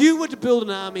 if you were to build an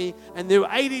army and there were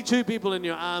 82 people in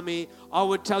your army, I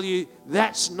would tell you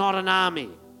that's not an army.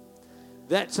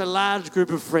 That's a large group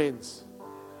of friends.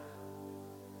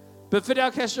 But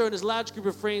Fidel Castro and his large group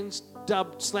of friends,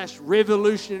 dubbed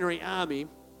 /revolutionary army,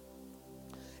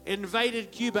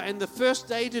 invaded Cuba, and the first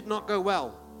day did not go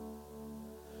well.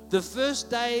 The first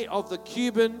day of the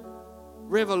Cuban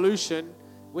Revolution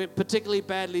went particularly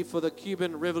badly for the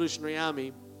Cuban Revolutionary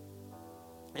Army,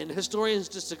 and historians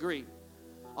disagree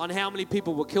on how many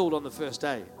people were killed on the first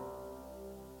day.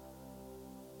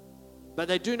 But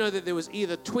they do know that there was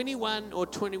either 21 or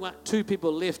 22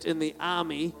 people left in the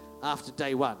army after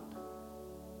day one.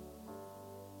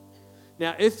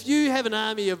 Now, if you have an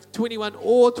army of 21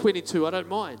 or 22, I don't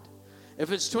mind.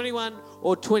 If it's 21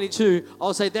 or 22,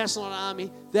 I'll say that's not an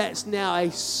army. That's now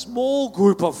a small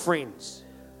group of friends.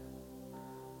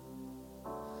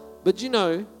 But you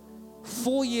know,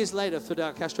 4 years later,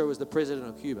 Fidel Castro was the president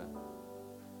of Cuba.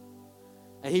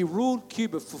 And he ruled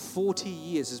Cuba for 40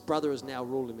 years. His brother is now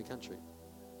ruling the country.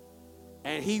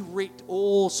 And he wreaked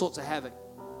all sorts of havoc.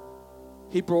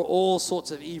 He brought all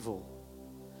sorts of evil.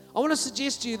 I want to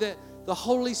suggest to you that the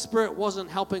Holy Spirit wasn't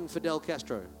helping Fidel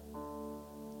Castro.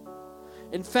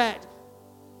 In fact,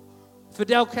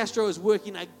 Fidel Castro is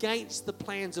working against the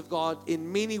plans of God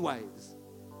in many ways.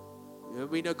 You know,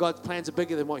 we know God's plans are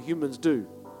bigger than what humans do.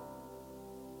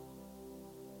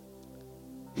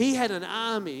 He had an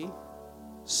army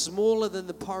smaller than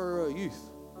the Pororo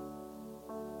youth.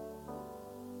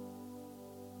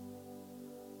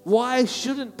 Why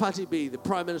shouldn't Putty be the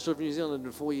Prime Minister of New Zealand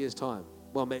in 4 years' time?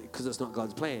 Well, because it's not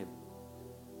God's plan.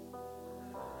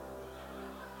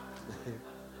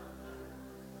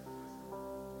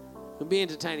 It'll be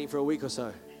entertaining for a week or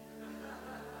so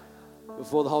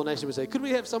before the whole nation would say, could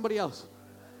we have somebody else?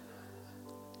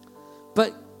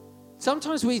 But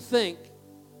sometimes we think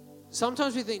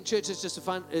church is just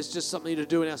it's just something to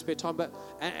do in our spare time,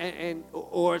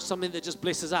 or it's something that just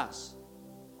blesses us.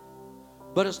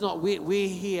 But it's not. We're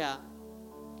here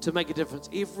to make a difference.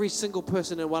 Every single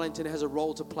person in Wellington has a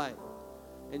role to play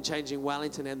in changing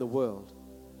Wellington and the world.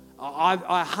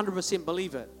 I 100%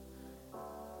 believe it.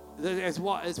 It's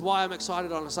why I'm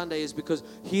excited on a Sunday, is because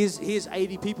here's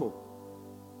 80 people.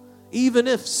 Even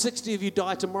if 60 of you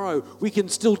die tomorrow, we can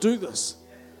still do this.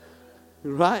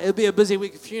 Right? It'll be a busy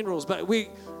week of funerals, but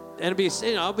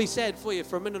I'll be sad for you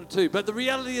for a minute or two. But the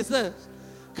reality is this.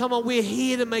 Come on, we're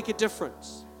here to make a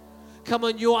difference. Come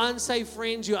on, your unsafe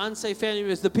friends, your unsafe family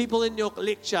members, the people in your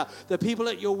lecture, the people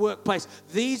at your workplace,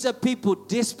 these are people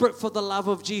desperate for the love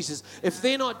of Jesus. If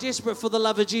they're not desperate for the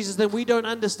love of Jesus, then we don't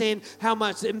understand how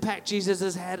much impact Jesus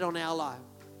has had on our life.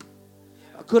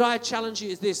 Could I challenge you,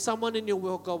 is there someone in your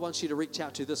world God wants you to reach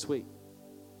out to this week?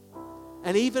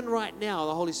 And even right now,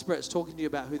 the Holy Spirit's talking to you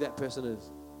about who that person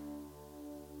is.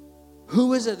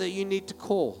 Who is it that you need to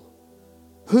call?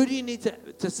 Who do you need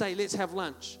to say, let's have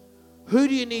lunch? Who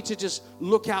do you need to just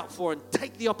look out for and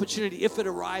take the opportunity if it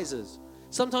arises?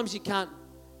 Sometimes you can't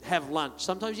have lunch.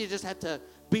 Sometimes you just have to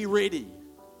be ready.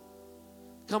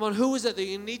 Come on, who is it that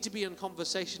you need to be in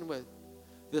conversation with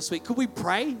this week? Could we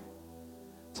pray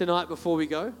tonight before we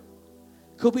go?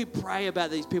 Could we pray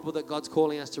about these people that God's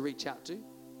calling us to reach out to?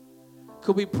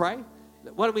 Could we pray?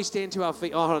 Why don't we stand to our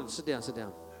feet? Oh, hold on. Sit down. Stand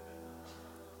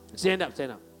up. Sit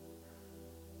down.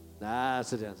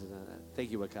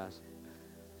 Thank you, Wakash.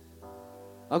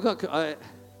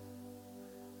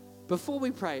 Before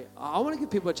we pray, I want to give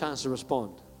people a chance to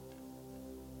respond.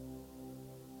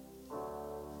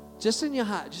 Just in your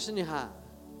heart. Just in your heart.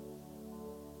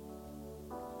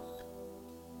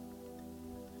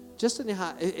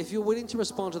 If you're willing to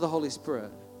respond to the Holy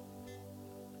Spirit,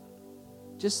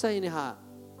 just say in your heart,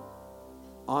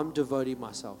 I'm devoting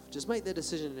myself. Just make that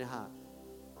decision in your heart.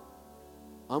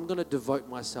 I'm going to devote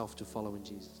myself to following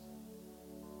Jesus.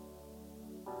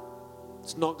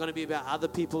 It's not going to be about other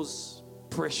people's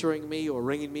pressuring me or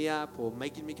ringing me up or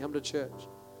making me come to church.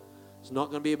 It's not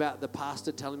going to be about the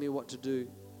pastor telling me what to do.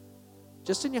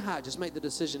 Just in your heart, just make the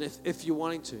decision. If you're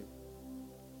wanting to,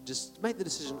 just make the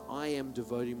decision. I am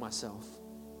devoting myself.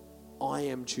 I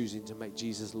am choosing to make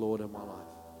Jesus Lord in my life.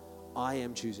 I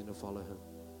am choosing to follow him.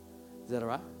 Is that all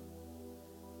right?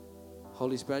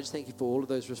 Holy Spirit, I just thank you for all of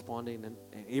those responding and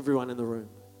everyone in the room.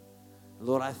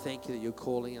 Lord, I thank you that you're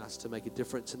calling us to make a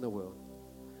difference in the world.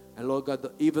 And Lord God,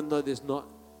 even though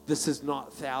this is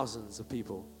not thousands of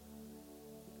people,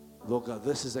 Lord God,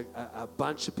 this is a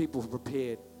bunch of people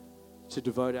prepared to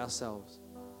devote ourselves.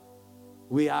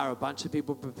 We are a bunch of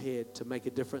people prepared to make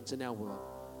a difference in our world.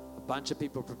 A bunch of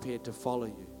people prepared to follow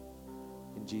you.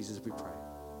 In Jesus we pray.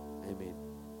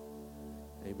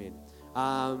 Amen.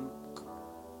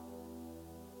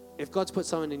 If God's put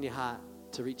someone in your heart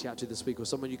to reach out to this week, or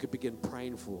someone you could begin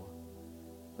praying for,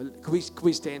 could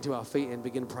we stand to our feet and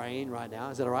begin praying right now?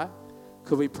 Is that all right?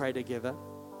 Could we pray together?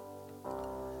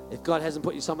 If God hasn't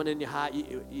put someone in your heart,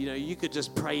 you could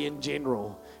just pray in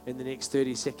general in the next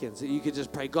 30 seconds. You could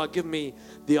just pray, God, give me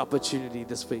the opportunity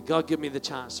this week. God, give me the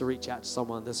chance to reach out to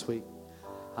someone this week.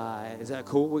 Is that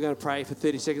cool? We're going to pray for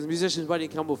 30 seconds. Musicians, why don't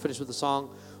you come? We'll finish with a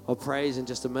song of praise in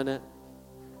just a minute.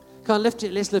 Come on,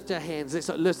 let's lift our hands.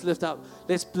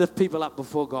 Let's lift people up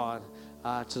before God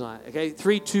tonight. Okay,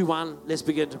 3, 2, 1. Let's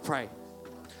begin to pray.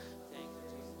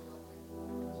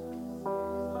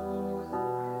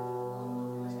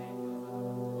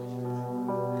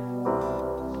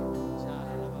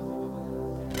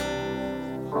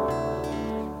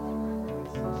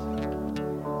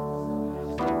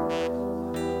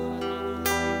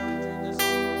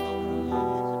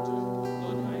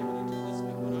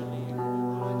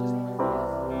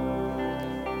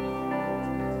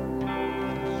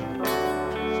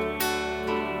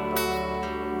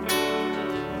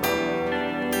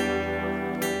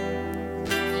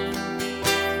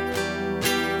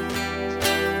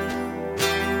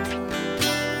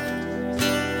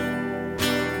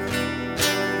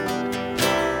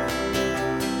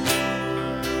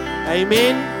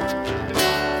 Amen.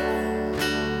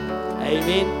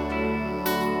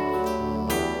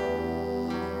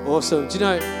 Awesome. Do you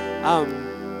know,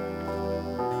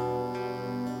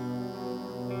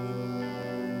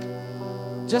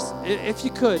 just if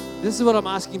you could, this is what I'm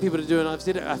asking people to do, and I've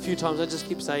said it a few times, I just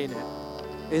keep saying it,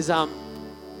 is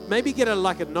maybe get a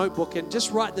notebook and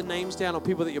just write the names down of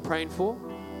people that you're praying for.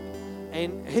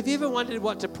 And have you ever wondered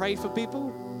what to pray for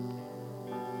people?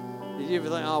 Did you ever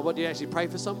think, what do you actually pray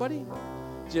for somebody?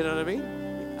 Do you know what I mean?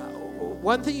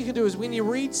 One thing you can do is when you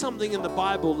read something in the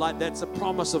Bible, like that's a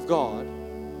promise of God,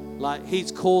 like He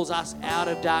calls us out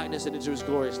of darkness and into His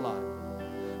glorious light.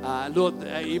 Lord,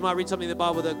 you might read something in the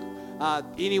Bible that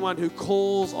anyone who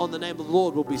calls on the name of the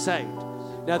Lord will be saved.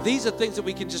 Now, these are things that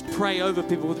we can just pray over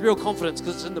people with real confidence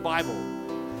because it's in the Bible.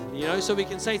 So we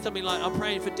can say something like, I'm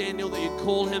praying for Daniel that you'd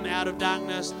call him out of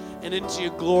darkness and into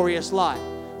your glorious light.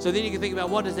 So then you can think about,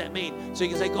 what does that mean? So you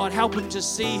can say, God, help him to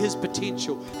see his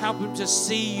potential. Help him to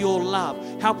see your love.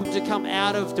 Help him to come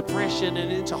out of depression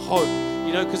and into hope,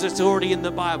 because it's already in the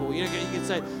Bible. You can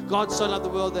say, God so loved the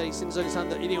world that he sent his only son,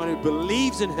 that anyone who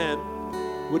believes in him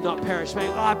would not perish.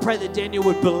 I pray that Daniel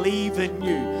would believe in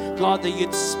you. God, that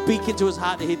you'd speak into his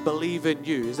heart that he'd believe in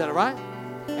you. Is that all right?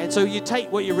 And so you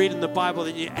take what you read in the Bible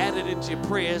and you add it into your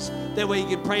prayers. That way you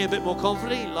can pray a bit more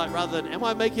confidently, rather than, am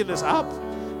I making this up?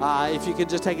 If you can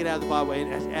just take it out of the Bible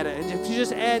and add it. And if you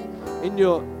just add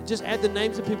the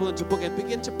names of people into a book and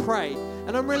begin to pray.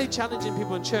 And I'm really challenging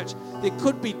people in church. There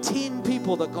could be 10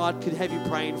 people that God could have you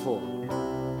praying for.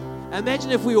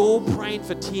 Imagine if we were all praying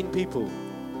for 10 people.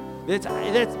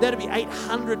 That'd be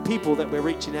 800 people that we're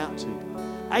reaching out to.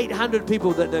 800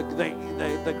 people that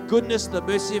the goodness, the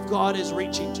mercy of God is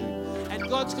reaching to. And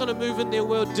God's going to move in their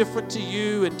world different to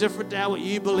you and different to what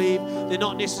you believe. They're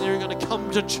not necessarily going to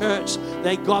come to church.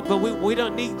 But we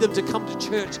don't need them to come to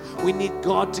church. We need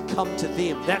God to come to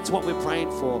them. That's what we're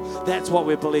praying for. That's what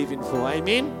we're believing for.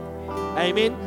 Amen? Amen?